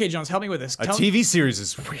 Yeah. Okay, Jones, help me with this. A TV series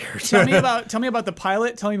is weird. Tell me about the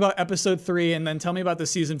pilot. Tell me about episode 3, and then tell me about the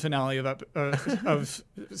season finale of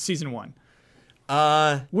season 1.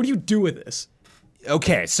 What do you do with this?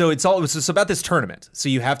 Okay, so it's about this tournament. So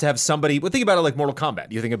you have to have somebody. Well, think about it like Mortal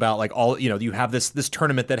Kombat. You think about like you have this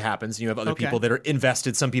tournament that happens. And you have other people that are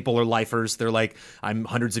invested. Some people are lifers. They're like, I'm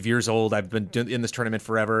hundreds of years old. I've been in this tournament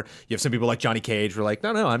forever. You have some people like Johnny Cage. Who are like,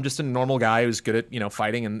 no, I'm just a normal guy who's good at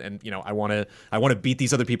fighting, and I want to beat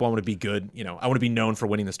these other people. I want to be good. I want to be known for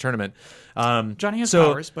winning this tournament. Johnny has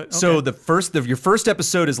powers, but okay. So your first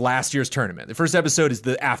episode is last year's tournament. The first episode is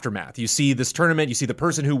the aftermath. You see this tournament. You see the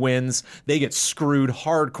person who wins. They get screwed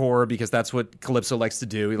hardcore because that's what Calypso likes to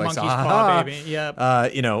do. He likes Monkey's paw, baby. Yep.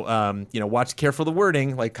 Watch careful the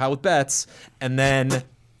wording, like Kyle with bets, and then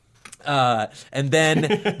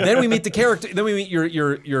we meet the character. Then we meet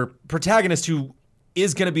your protagonist who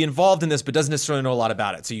is going to be involved in this, but doesn't necessarily know a lot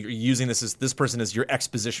about it. So you're using this person as your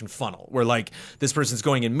exposition funnel, where like this person's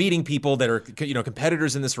going and meeting people that are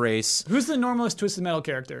competitors in this race. Who's the normalist Twisted Metal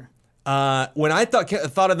character? When I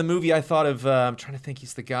thought of the movie, I thought of I'm trying to think.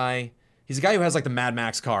 He's the guy who has like the Mad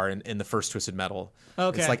Max car in the first Twisted Metal.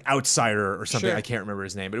 Okay. It's like Outsider or something. Sure. I can't remember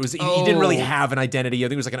his name, but it was he didn't really have an identity. I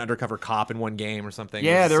think it was like an undercover cop in one game or something.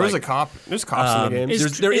 Yeah, there was a cop. There's cops in the game.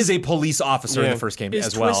 There is a police officer in the first game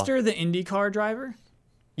as well. Is Twister the IndyCar driver?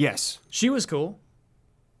 Yes. She was cool.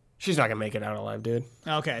 She's not gonna make it out alive, dude.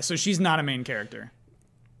 Okay, so she's not a main character.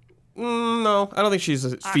 No, I don't think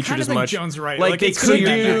she's featured as much. Jones right. Like they it's could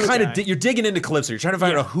you're digging into Calypso. You're trying to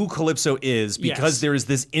find out who Calypso is because there is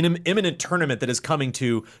this imminent tournament that is coming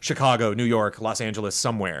to Chicago, New York, Los Angeles,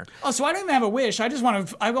 somewhere. Oh, so I don't even have a wish. I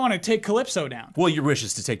want to take Calypso down. Well, your wish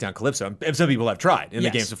is to take down Calypso. And some people have tried in the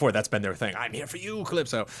games before. That's been their thing. I'm here for you,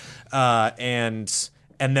 Calypso. And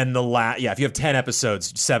then if you have 10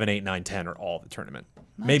 episodes, 7, 8, 9, 10 are all the tournament.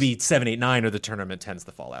 Maybe 7, 8, 9 are the tournament 10's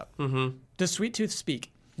the fallout. Does Sweet Tooth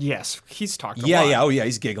speak? Yes, he's talked a lot. Yeah. Oh, yeah.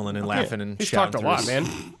 He's giggling and laughing and He's shouting talked a lot, man.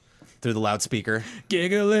 through the loudspeaker.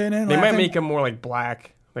 Giggling and They laughing. might make him more like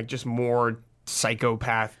black, like just more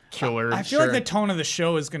psychopath killer. I feel like the tone of the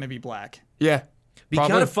show is going to be black. Yeah. Be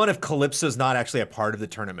Probably. kind of fun if Calypso's not actually a part of the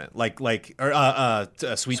tournament, like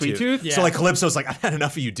Sweet Tooth. Tooth? Yeah. So like Calypso's like, I've had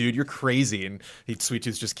enough of you, dude. You're crazy, and Sweet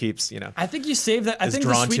Tooth just keeps, I think you save that. I Is think the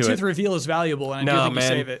drawn Sweet to Tooth it. reveal is valuable, and I do No, think man. you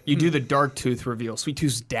save it. You do the Dark Tooth reveal. Sweet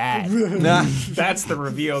Tooth's dad. Nah. That's the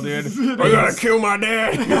reveal, dude. I gotta kill my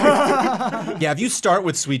dad. Yeah, if you start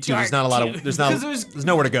with Sweet Tooth, there's not a lot of there's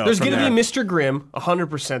nowhere to go. There's from going to there. be Mr. Grimm.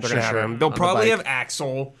 100% they're going to have Sure. him. They'll On the probably bike. have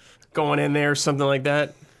Axel going in there, something like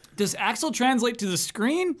that. Does Axel translate to the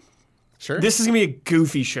screen? Sure. This is going to be a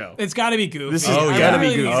goofy show. It's got to be goofy. This is Oh, I gotta be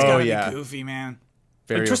really think goofy. It's Oh, gotta yeah. be goofy, man.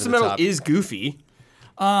 Very Like, over Twisted the Metal top. is goofy.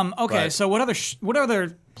 Okay, But- so what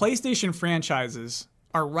other PlayStation franchises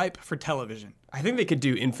are ripe for television? I think they could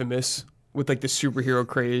do Infamous with like the superhero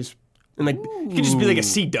craze. And like it could just be like a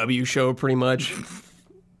CW show pretty much.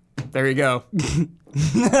 There you go.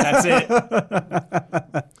 That's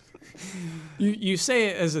it. You say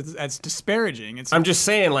it as disparaging. It's I'm just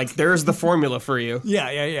saying, like, there's the formula for you.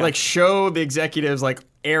 yeah. Like, show the executives like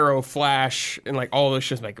Arrow, Flash, and like all those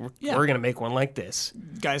shows. Like, Yeah. we're gonna make one like this.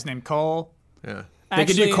 guys named Cole. Yeah. They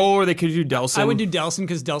could do Cole or they could do Delson. I would do Delson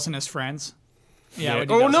because Delson has friends. Yeah. I would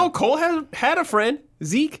do Oh Delson. no, Cole had a friend,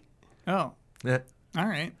 Zeke. Oh, Yeah. all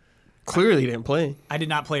right. Clearly didn't play. I did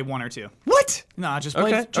not play 1 or 2. What? No, I just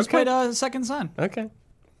Okay, played okay. Second Son. Okay.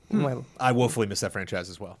 Hmm. Well, I woefully missed that franchise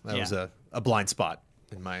as well. That Yeah. was a blind spot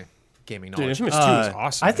in my gaming dude, knowledge. Infamous 2 is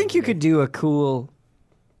awesome. I think you could do a cool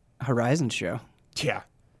Horizon show. Yeah.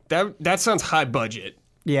 That sounds high budget.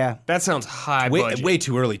 Yeah. That sounds high way, budget. way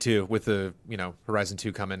too early too with the Horizon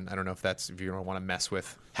 2 coming. I don't know if you're gonna want to mess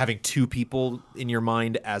with having two people in your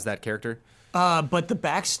mind as that character. But the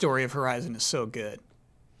backstory of Horizon is so good.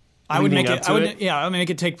 I would Leading make up it. to I would. it? Yeah, I would make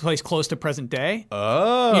it take place close to present day. Oh,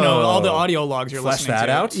 All the audio logs you're Flesh listening that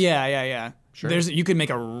to. out? Yeah. Sure. You could make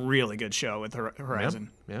a really good show with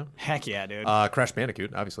Horizon. Yeah. Heck yeah, dude. Crash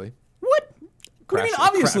Bandicoot, obviously. what? What do you mean?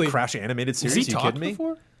 Obviously. Crash animated series. Has he you talked kidding me?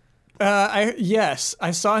 before? Yes,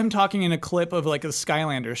 I saw him talking in a clip of like a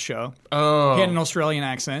Skylanders show. Oh. He had an Australian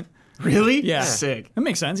accent. Really? Yeah, Sick. That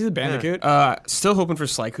makes sense. He's a Bandicoot. Still hoping for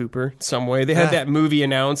Sly Cooper some way. They had that movie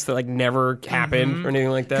announced that like never happened or anything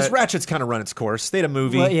like that. Because Ratchet's kind of run its course. They had a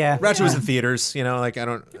movie. Well, yeah. Ratchet was in theaters. I don't. I'm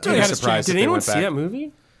had its surprised chance. if Did they anyone went see back. that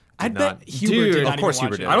movie? I not. bet Huber Dude, did of not course even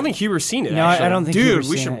Huber watch did. it. I don't think Huber's seen it. No, I actually. don't think Dude, Huber's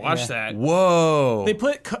we seen should it, watch yeah. that. Whoa. They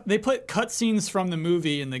put cutscenes from the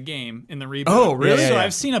movie in the game in the reboot. Oh, really? So Yeah.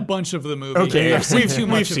 I've seen a bunch of the movie. Okay, I've seen too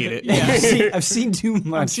much. we've seen of it. Yeah, I've seen too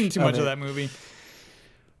much. I've seen too much of it. that movie.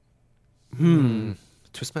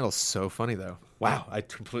 Twist Metal's so funny though. Wow, I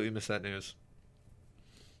completely missed that news.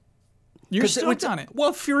 You're 'Cause it went stoked to- on it.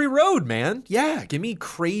 Well, Fury Road, man. Yeah, give me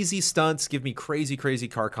crazy stunts. Give me crazy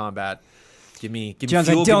car combat. Give me Jones,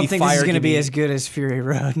 fuel, I give don't me think fire, this is going to give be me- as good as Fury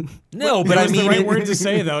Road. No, But but I was mean, the right word to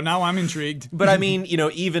say though. Now I'm intrigued. But I mean,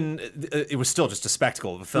 even it was still just a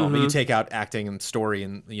spectacle of a film. Mm-hmm. You take out acting and story,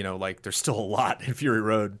 and like there's still a lot in Fury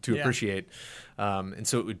Road to Yeah. appreciate. And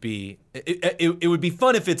so it would be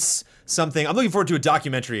fun if it's something. I'm looking forward to a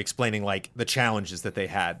documentary explaining like the challenges that they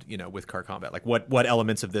had, with car combat. Like what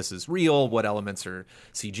elements of this is real, what elements are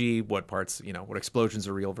CG, what parts, what explosions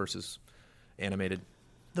are real versus animated.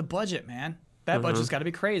 The budget, man. That budget's got to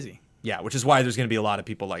be crazy. Yeah, which is why there's going to be a lot of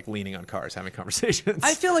people like leaning on cars having conversations.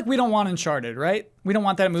 I feel like we don't want Uncharted, right? We don't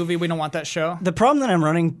want that movie. We don't want that show. The problem that I'm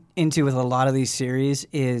running into with a lot of these series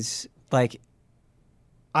is like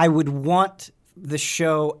I would want the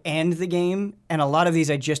show and the game, and a lot of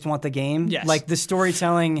these I just want the game. Yes. Like the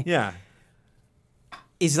storytelling yeah.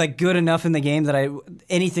 is like good enough in the game that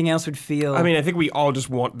anything else would feel I mean, I think we all just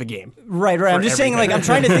want the game. Right. I'm just saying, like, everything. I'm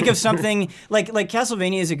trying to think of something like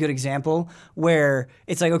Castlevania is a good example where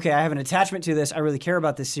it's like, okay, I have an attachment to this. I really care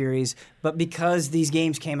about this series, but because these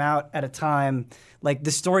games came out at a time, like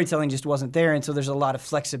the storytelling just wasn't there, and so there's a lot of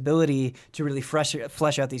flexibility to really flesh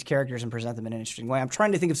out these characters and present them in an interesting way. I'm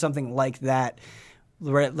trying to think of something like that,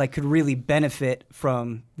 where it, like, could really benefit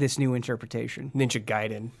from this new interpretation. Ninja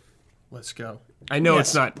Gaiden. Let's go. I know Yes.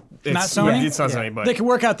 it's not. It's Not Sony? It's not Sony, but They can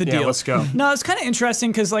work out the Yeah, deal. let's go. No, it's kind of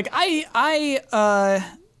interesting because like I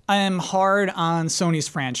am hard on Sony's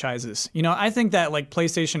franchises. I think that like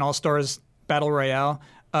PlayStation All Stars Battle Royale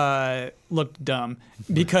looked dumb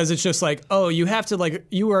because it's just like, oh, you have to like,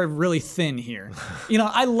 you are really thin here.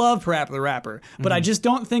 I love Parappa the Rapper, but I just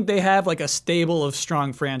don't think they have like a stable of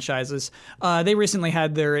strong franchises. They recently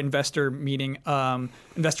had their investor meeting,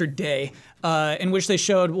 investor day, in which they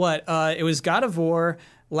showed it was God of War,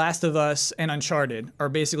 Last of Us, and Uncharted are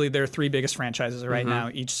basically their three biggest franchises right now,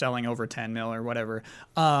 each selling over 10 mil or whatever.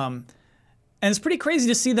 And it's pretty crazy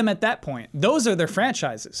to see them at that point. Those are their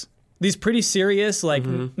franchises. These pretty serious, like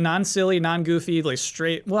non-silly, non-goofy, like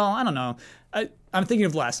straight. Well, I don't know. I'm thinking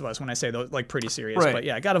of Last of Us when I say those, like pretty serious. Right. But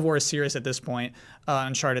yeah, God of War is serious at this point.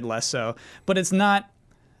 Uncharted less so. But it's not.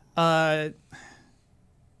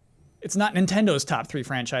 It's not Nintendo's top three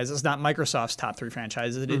franchises. It's not Microsoft's top three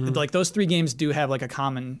franchises. Like those three games do have like a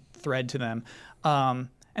common thread to them. And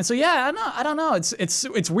so yeah, I don't know.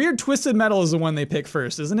 It's weird. Twisted Metal is the one they pick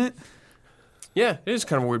first, isn't it? Yeah, it is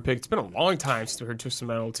kind of a weird pick. It's been a long time since we heard Twisted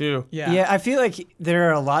Metal, too. Yeah, I feel like there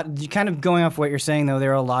are a lot, kind of going off what you're saying, though,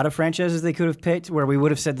 there are a lot of franchises they could have picked where we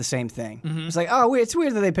would have said the same thing. It's like, oh, it's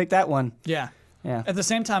weird that they picked that one. Yeah. Yeah. At the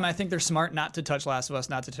same time, I think they're smart not to touch Last of Us,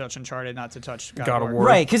 not to touch Uncharted, not to touch God of War.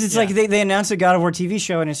 Right, because it's like they announced a God of War TV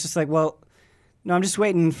show, and it's just like, well, no, I'm just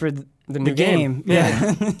waiting for the new game.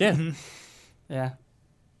 Yeah. Yeah. Yeah.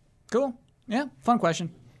 Cool. Yeah, fun question.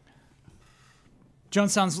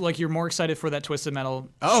 Jones, sounds like you're more excited for that Twisted Metal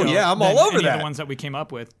Oh, show yeah, I'm than all over any that. of the ones that we came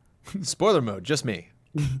up with. Spoiler mode, just me.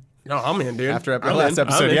 No, I'm in, dude. After I'm last in.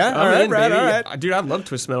 episode, I'm in. yeah? I'm All right, in, Brad, baby. all right. Dude, I loved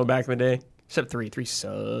Twisted Metal back in the day. Except 3. 3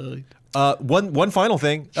 sucked. One final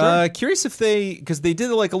thing. Curious if because they did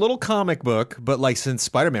like a little comic book, but like since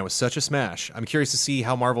Spider-Man was such a smash, I'm curious to see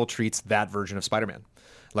how Marvel treats that version of Spider-Man.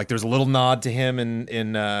 Like there's a little nod to him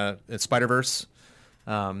in Spider-Verse.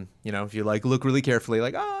 If you like look really carefully,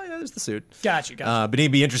 like, oh yeah, there's the suit. Gotcha. But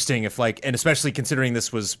it'd be interesting if and especially considering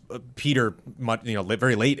this was Peter,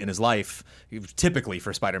 very late in his life. Typically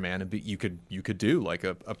for Spider-Man, you could do like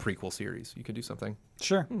a prequel series. You could do something.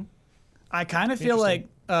 Sure. I kind of feel like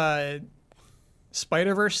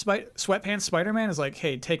Spider-Verse Sweatpants Spider-Man is like,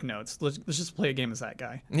 hey, take notes. Let's just play a game as that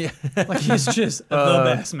guy. Yeah. Like he's just the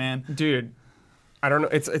best, man. Dude, I don't know.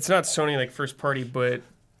 It's not Sony like first party, but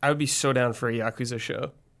I would be so down for a Yakuza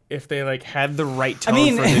show if they like had the right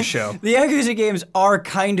tone for this show. The Yakuza games are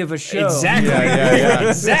kind of a show. Exactly. Yeah.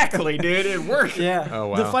 Exactly, dude. It worked. Yeah. Oh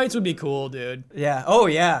wow. The fights would be cool, dude. Yeah. Oh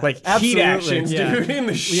yeah. Like absolutely. heat actions, Yeah. dude, in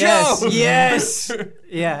the show. Yes.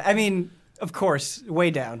 Yeah. I mean, of course, way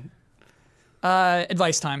down.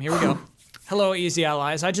 Advice time. Here we go. Hello, Easy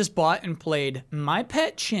Allies. I just bought and played My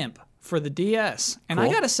Pet Chimp for the DS, and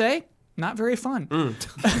I gotta say, not very fun.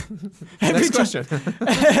 Next question.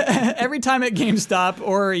 Every time at GameStop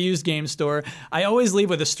or a used game store, I always leave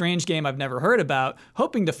with a strange game I've never heard about,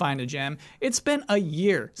 hoping to find a gem. It's been a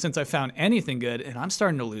year since I found anything good, and I'm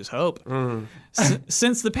starting to lose hope.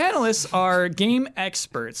 Since the panelists are game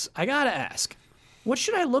experts, I gotta ask, what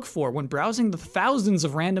should I look for when browsing the thousands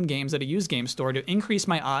of random games at a used game store to increase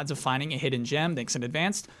my odds of finding a hidden gem? Thanks in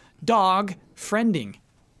advance. Dog friending.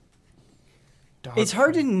 It's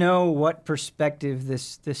hard to know what perspective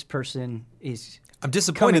this person is. I'm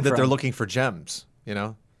disappointed that Coming they're from. looking for gems.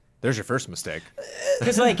 There's your first mistake.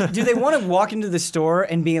 Because, do they want to walk into the store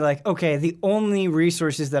and be like, okay, the only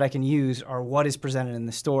resources that I can use are what is presented in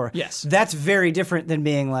the store? Yes. That's very different than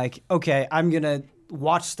being like, okay, I'm going to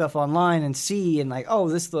watch stuff online and see and like, oh,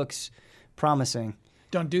 this looks promising.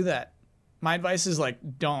 Don't do that. My advice is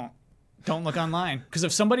don't look online, because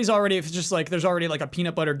if somebody's already, if it's just like there's already like a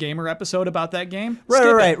Peanut Butter Gamer episode about that game, skip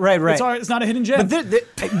it. Right. It's not a hidden gem. But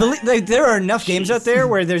there are enough games out there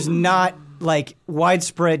where there's not like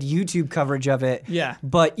widespread YouTube coverage of it. Yeah.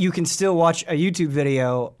 But you can still watch a YouTube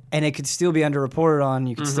video and it could still be underreported on.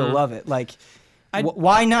 You can still love it. Like,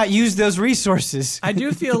 why not use those resources? I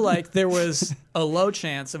do feel like there was a low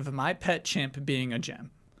chance of My Pet Chimp being a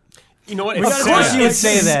gem. You know what? Of course you would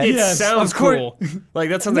say that. It Yes, sounds of course. cool. Like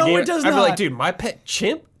that sounds No, like a game. it does I'd be not. like, dude, My Pet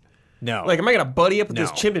Chimp? No. Like, am I gonna buddy up with this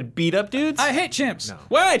No. chimp and beat up dudes? I hate chimps. No.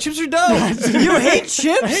 Why? Chimps are dope. You hate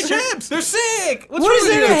chips? I hate chimps. They're sick. What's What wrong is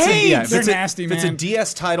with there you? to hate? if They're it's a- nasty, If it's a man.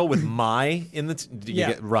 DS title with my in the, you Yeah.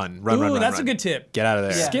 get run. Ooh, that's run. a good tip. Get out of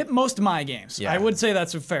there. Yeah. Skip most of my games. Yeah. I would say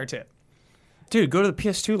that's a fair tip. Dude, go to the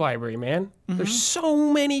PS2 library, man. There's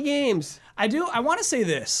so many games. I want to say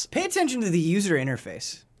this. Pay attention to the user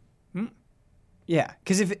interface. Yeah,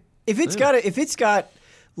 because if it's got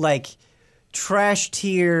like trash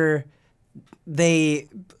tier, they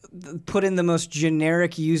put in the most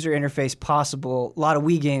generic user interface possible. A lot of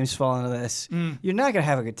Wii games fall into this. You're not gonna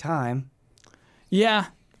have a good time. Yeah.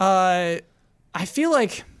 I feel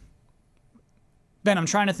like, Ben, I'm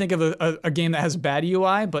trying to think of a game that has bad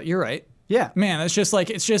UI, but you're right. Yeah. Man,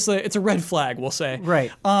 it's a red flag, we'll say.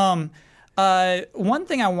 Right. One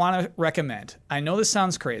thing I want to recommend, I know this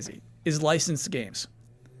sounds crazy, is licensed games.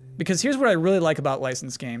 Because here's what I really like about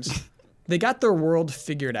licensed games. They got their world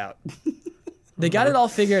figured out. They got it all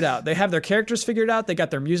figured out. They have their characters figured out. They got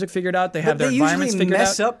their music figured out. They have their environments figured out. They usually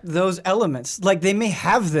mess up those elements. Like, they may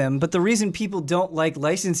have them, but the reason people don't like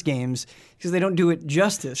licensed games is because they don't do it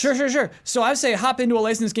justice. Sure. So I say hop into a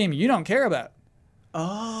licensed game you don't care about.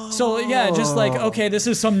 Oh. So, yeah, just like, okay, this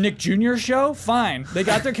is some Nick Jr. show? Fine. They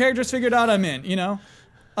got their characters figured out. I'm in, you know?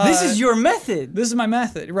 This is your method. This is my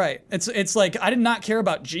method, right. It's like, I did not care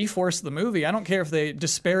about G-Force, the movie. I don't care if they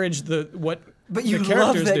disparage But you the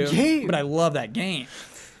characters love that do. game. But I love that game.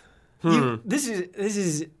 This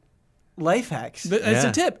is life hacks.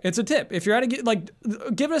 It's a tip. If you're at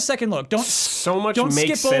give it a second look. Don't makes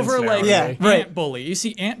skip sense over now, Ant Bully. You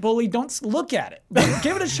see Ant Bully, don't look at it.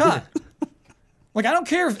 Give it a shot. Like, I don't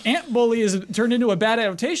care if Ant Bully is turned into a bad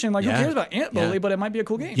adaptation. Like, who cares about Ant Bully? But it might be a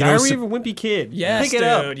cool game. Diary of a Wimpy Kid. Yes, Pick it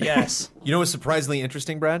up. dude. Yes. You know what's surprisingly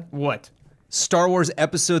interesting, Brad? What? Star Wars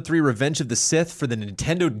Episode 3 Revenge of the Sith for the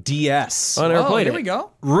Nintendo DS. I never played here it. we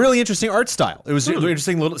go. Really interesting art style. It was really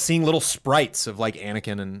interesting seeing little sprites of like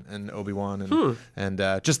Anakin and Obi-Wan and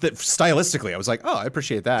just that stylistically I was like, oh, I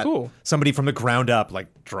appreciate that. Cool. Somebody from the ground up like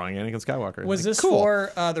drawing Anakin Skywalker. Was like, this cool.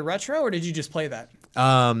 for the retro, or did you just play that?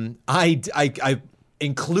 I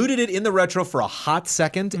included it in the retro for a hot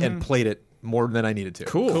second and played it more than I needed to.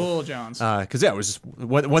 Cool, Jones. Because it was just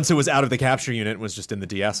once it was out of the capture unit, it was just in the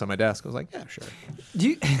DS on my desk. I was like, yeah, sure. Do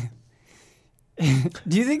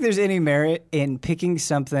you think there's any merit in picking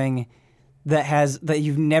something that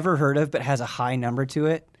you've never heard of but has a high number to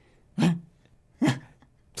it?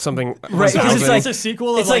 Something Right, because it's a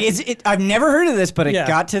sequel. I've never heard of this, but it Yeah.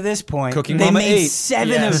 got to this point. Cooking they Mama made 8.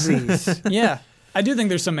 7 of these. Yeah, I do think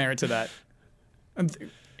there's some merit to that.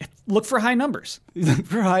 Look for high numbers.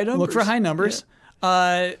 For high numbers. Look for high numbers.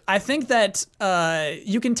 Yeah. I think that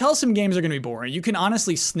you can tell some games are going to be boring. You can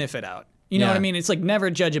honestly sniff it out. You know what I mean? It's like never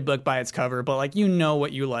judge a book by its cover, but like you know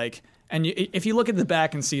what you like. And if you look at the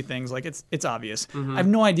back and see things, like it's obvious. I have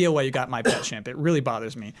no idea why you got My Pet Chimp. It really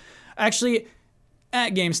bothers me. Actually,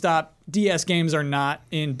 at GameStop, DS games are not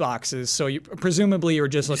in boxes, so presumably you're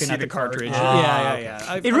just looking at the cartridge.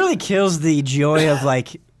 Yeah. It really kills the joy of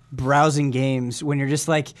like browsing games when you're just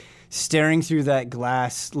like staring through that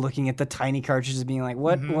glass, looking at the tiny cartridges, being like,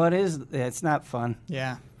 "What is?" It's not fun.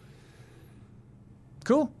 Yeah.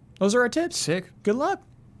 Cool. Those are our tips. Sick. Good luck.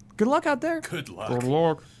 Good luck out there. Good luck. Good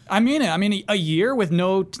luck. I mean it. I mean, a year with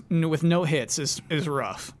no hits is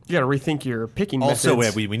rough. You got to rethink your picking Also,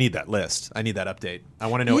 methods. we need that list. I need that update. I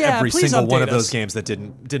want to know Yeah, every please single one update of those us. games that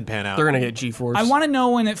didn't pan out. They're going to get GeForce. I want to know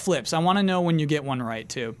when it flips. I want to know when you get one right,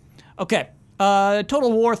 too. Okay.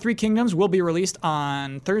 Total War 3 Kingdoms will be released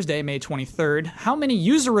on Thursday, May 23rd. How many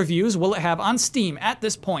user reviews will it have on Steam at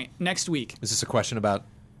this point next week? Is this a question about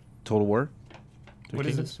Total War? What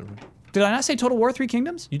is this? Did I not say Total War 3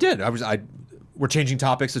 Kingdoms? You did. We're changing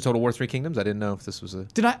topics to Total War 3 Kingdoms. I didn't know if this was a...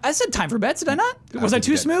 Did I said time for bets, did I not? Was I think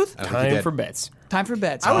too you did. smooth? I don't think you Time did. for bets. Time for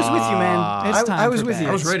bets. I was with you, man. It's time I was for with you. bets.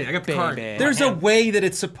 I was ready. I got the card. Baby. There's a way that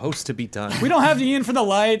it's supposed to be done. We don't have the in for the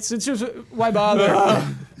lights. It's just, why bother?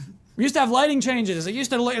 We used to have lighting changes. It used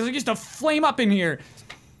to flame up in here.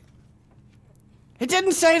 It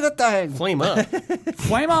didn't say the thing. Flame up.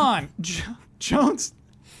 Flame on. Jones,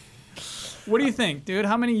 what do you think, dude?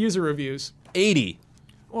 How many user reviews? 80.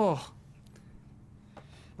 Oh,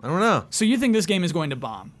 I don't know. so you think this game is going to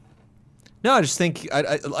bomb? No, I just think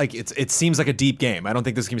it seems like a deep game. I don't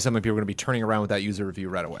think this is going to be something people are going to be turning around with that user review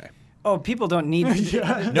right away. Oh, people don't need.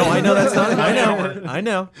 No, I know that's not. I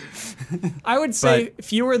know. I would say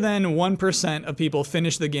fewer than 1% of people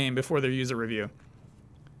finish the game before their user review.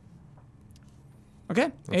 Okay,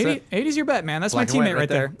 80's your bet, man. That's Black my and white teammate right right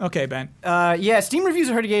there. there. Okay, Ben. Yeah, Steam reviews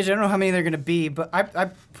are hard to gauge. I don't know how many they're going to be, but I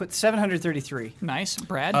put 733. Nice.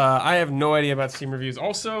 Brad? I have no idea about Steam reviews.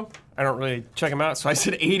 Also, I don't really check them out, so I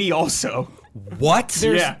said 80 also. What?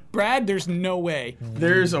 Yeah. Brad, there's no way.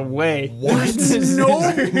 There's a way. There's no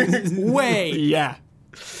way. Yeah.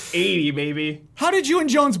 80, baby. How did you and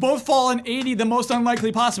Jones both fall on 80, the most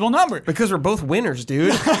unlikely possible number? Because we're both winners,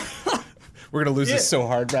 dude. We're going to lose this so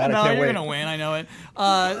hard, Brad. No, I can't you're wait. going to win. I know it.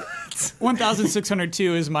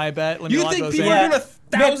 1,602 is my bet. Let me You lock think those people in. are going to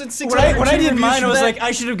When 1,600? I did mine, I was like,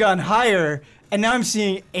 I should have gone higher, and now I'm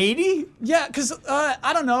seeing 80. Yeah, because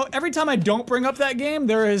I don't know. Every time I don't bring up that game,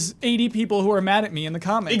 there is 80 people who are mad at me in the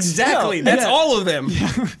comments. Exactly. Yeah. That's Yeah. all of them.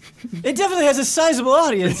 It definitely has a sizable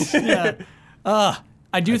audience. Yeah.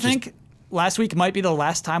 I do think last week might be the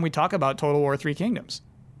last time we talk about Total War 3 Kingdoms.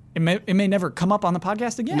 It may never come up on the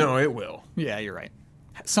podcast again. No, it will. Yeah, you're right.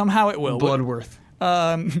 Somehow it will. Bloodworth.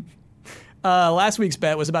 Last week's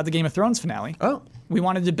bet was about the Game of Thrones finale. Oh. We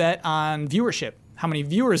wanted to bet on viewership, how many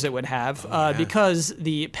viewers it would have, because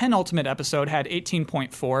the penultimate episode had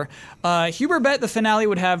 18.4. Huber bet the finale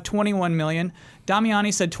would have 21 million.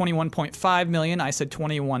 Damiani said 21.5 million. I said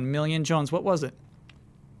 21 million. Jones, what was it?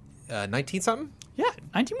 19 something? Yeah,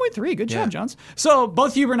 19.3. Good job, Jones. So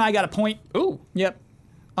both Huber and I got a point. Ooh. Yep.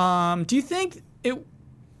 Do you think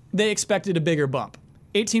they expected a bigger bump?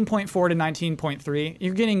 18.4 to 19.3.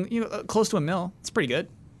 You're getting close to $1 million. It's pretty good.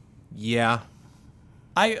 Yeah.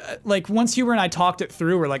 Once Huber and I talked it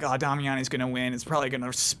through, we're like, oh, Damiani's going to win. It's probably going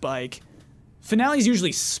to spike. Finales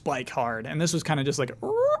usually spike hard, and this was kind of just like,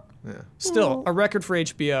 still, a record for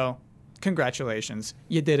HBO. Congratulations.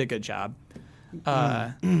 You did a good job.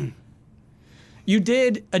 You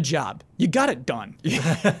did a job. You got it done. You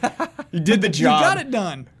did the job. You got it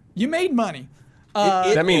done. You made money.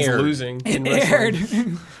 That means aired. It losing. in wrestling. aired.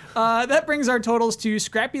 That brings our totals to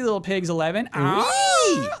Scrappy Little Pigs 11,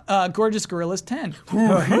 Gorgeous Gorillas 10.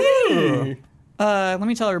 Let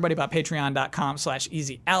me tell everybody about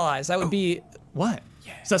patreon.com/easyallies. That would be what?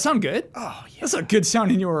 Does that sound good? Oh, yeah. That's a good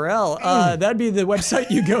sounding URL. That'd be the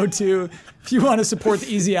website you go to if you want to support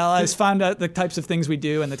the Easy Allies, find out the types of things we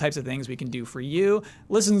do and the types of things we can do for you.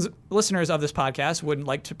 Listeners of this podcast would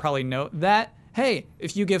like to probably note that, hey,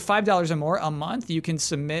 if you give $5 or more a month, you can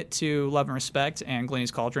submit to Love and Respect and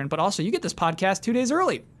Glenny's Cauldron, but also you get this podcast 2 days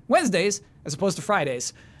early, Wednesdays, as opposed to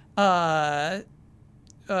Fridays. Ben,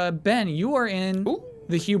 you are in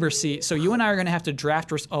the Huber seat, so you and I are going to have to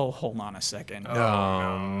draft... hold on a second.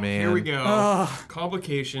 Oh, man. Here we go.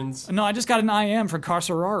 Complications. No, I just got an IM for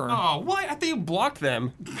Carceraro. Oh, what? I think you blocked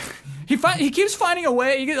them. He keeps finding a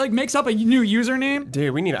way. He makes up a new username.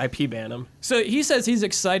 Dude, we need to IP ban him. So he says he's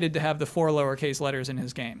excited to have the 4 lowercase letters in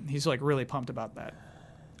his game. He's really pumped about that.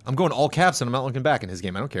 I'm going all caps and I'm not looking back in his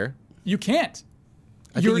game. I don't care. You can't.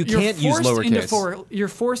 I think you can't use lowercase. You're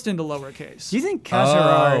forced into lowercase. Do you think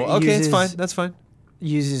Kazarard okay, it's fine. That's fine.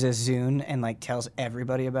 uses a Zune and tells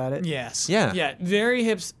everybody about it? Yes. Yeah. Yeah. Very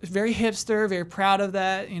hipster. Very proud of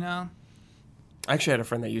that. I actually had a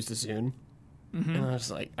friend that used a Zune, and I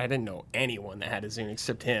was like, I didn't know anyone that had a Zune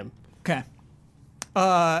except him. Okay.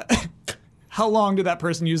 How long did that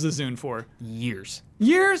person use the Zune for? Years.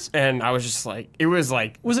 Years? And I was just like, it was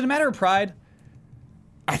like, Was it a matter of pride?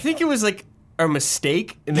 I think it was like a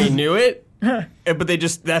mistake, and they knew it. But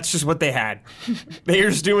that's just what they had. They were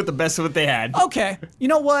just doing the best of what they had. Okay. You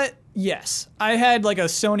know what? Yes. I had a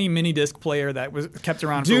Sony mini disc player that was kept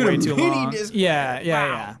around for way too long.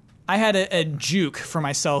 Yeah. I had a Juke for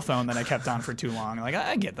my cell phone that I kept on for too long.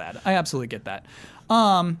 I get that. I absolutely get that.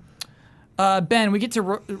 Ben, we get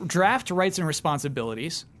to draft rights and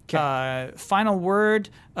responsibilities. Okay. Final word,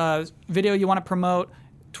 video you want to promote,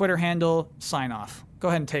 Twitter handle, sign off. Go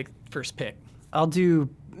ahead and take first pick. I'll do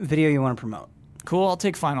video you want to promote. Cool. I'll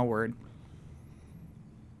take final word.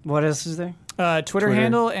 What else is there? Twitter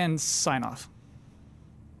handle and sign off.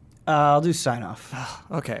 I'll do sign off.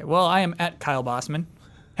 Okay. Well, I am at Kyle Bossman.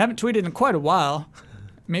 Haven't tweeted in quite a while.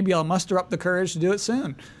 Maybe I'll muster up the courage to do it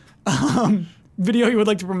soon. Video you would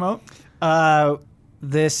like to promote?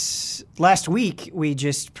 This last week, we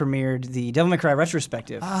just premiered the Devil May Cry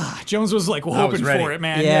retrospective. Jones was hoping for it,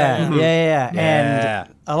 man. Yeah.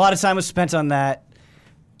 And a lot of time was spent on that.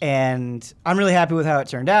 And I'm really happy with how it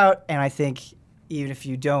turned out. And I think even if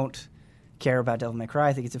you don't care about Devil May Cry,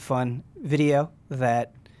 I think it's a fun video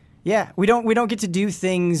that, we don't get to do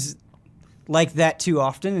things like that too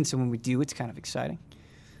often. And so when we do, it's kind of exciting.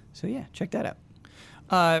 So check that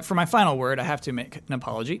out. For my final word, I have to make an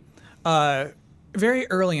apology. Very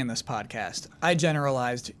early in this podcast, I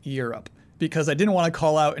generalized Europe because I didn't want to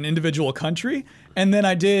call out an individual country, and then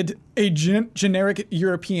I did a generic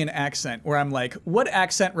European accent where I'm like, what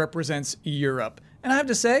accent represents Europe? And I have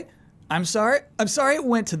to say, I'm sorry it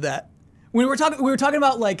went to that. We were talking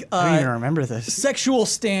about I don't even remember this. sexual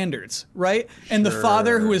standards, right? And the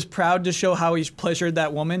father who is proud to show how he's pleasured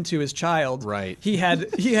that woman to his child. Right. He had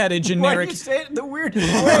a generic. Why do you say it in the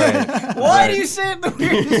weirdest way? Why do you say it in the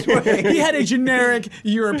weirdest way? He had a generic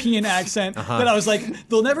European accent that I was like,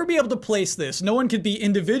 they'll never be able to place this. No one could be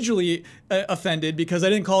individually offended because I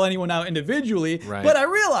didn't call anyone out individually. Right. But I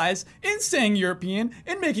realized in saying European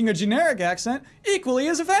and making a generic accent equally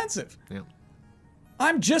as offensive. Yeah.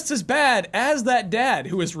 I'm just as bad as that dad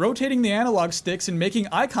who is rotating the analog sticks and making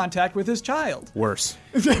eye contact with his child. Worse.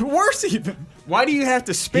 Worse even. Why do you have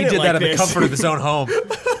to spin He it did like that in the this? comfort of his own home.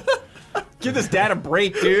 Give this dad a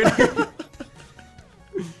break, dude.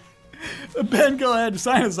 Ben, go ahead.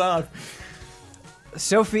 Sign us off.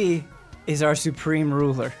 Sophie is our supreme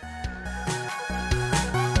ruler.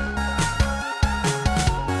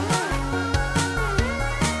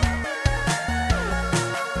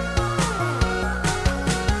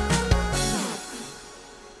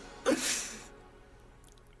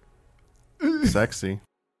 Sexy.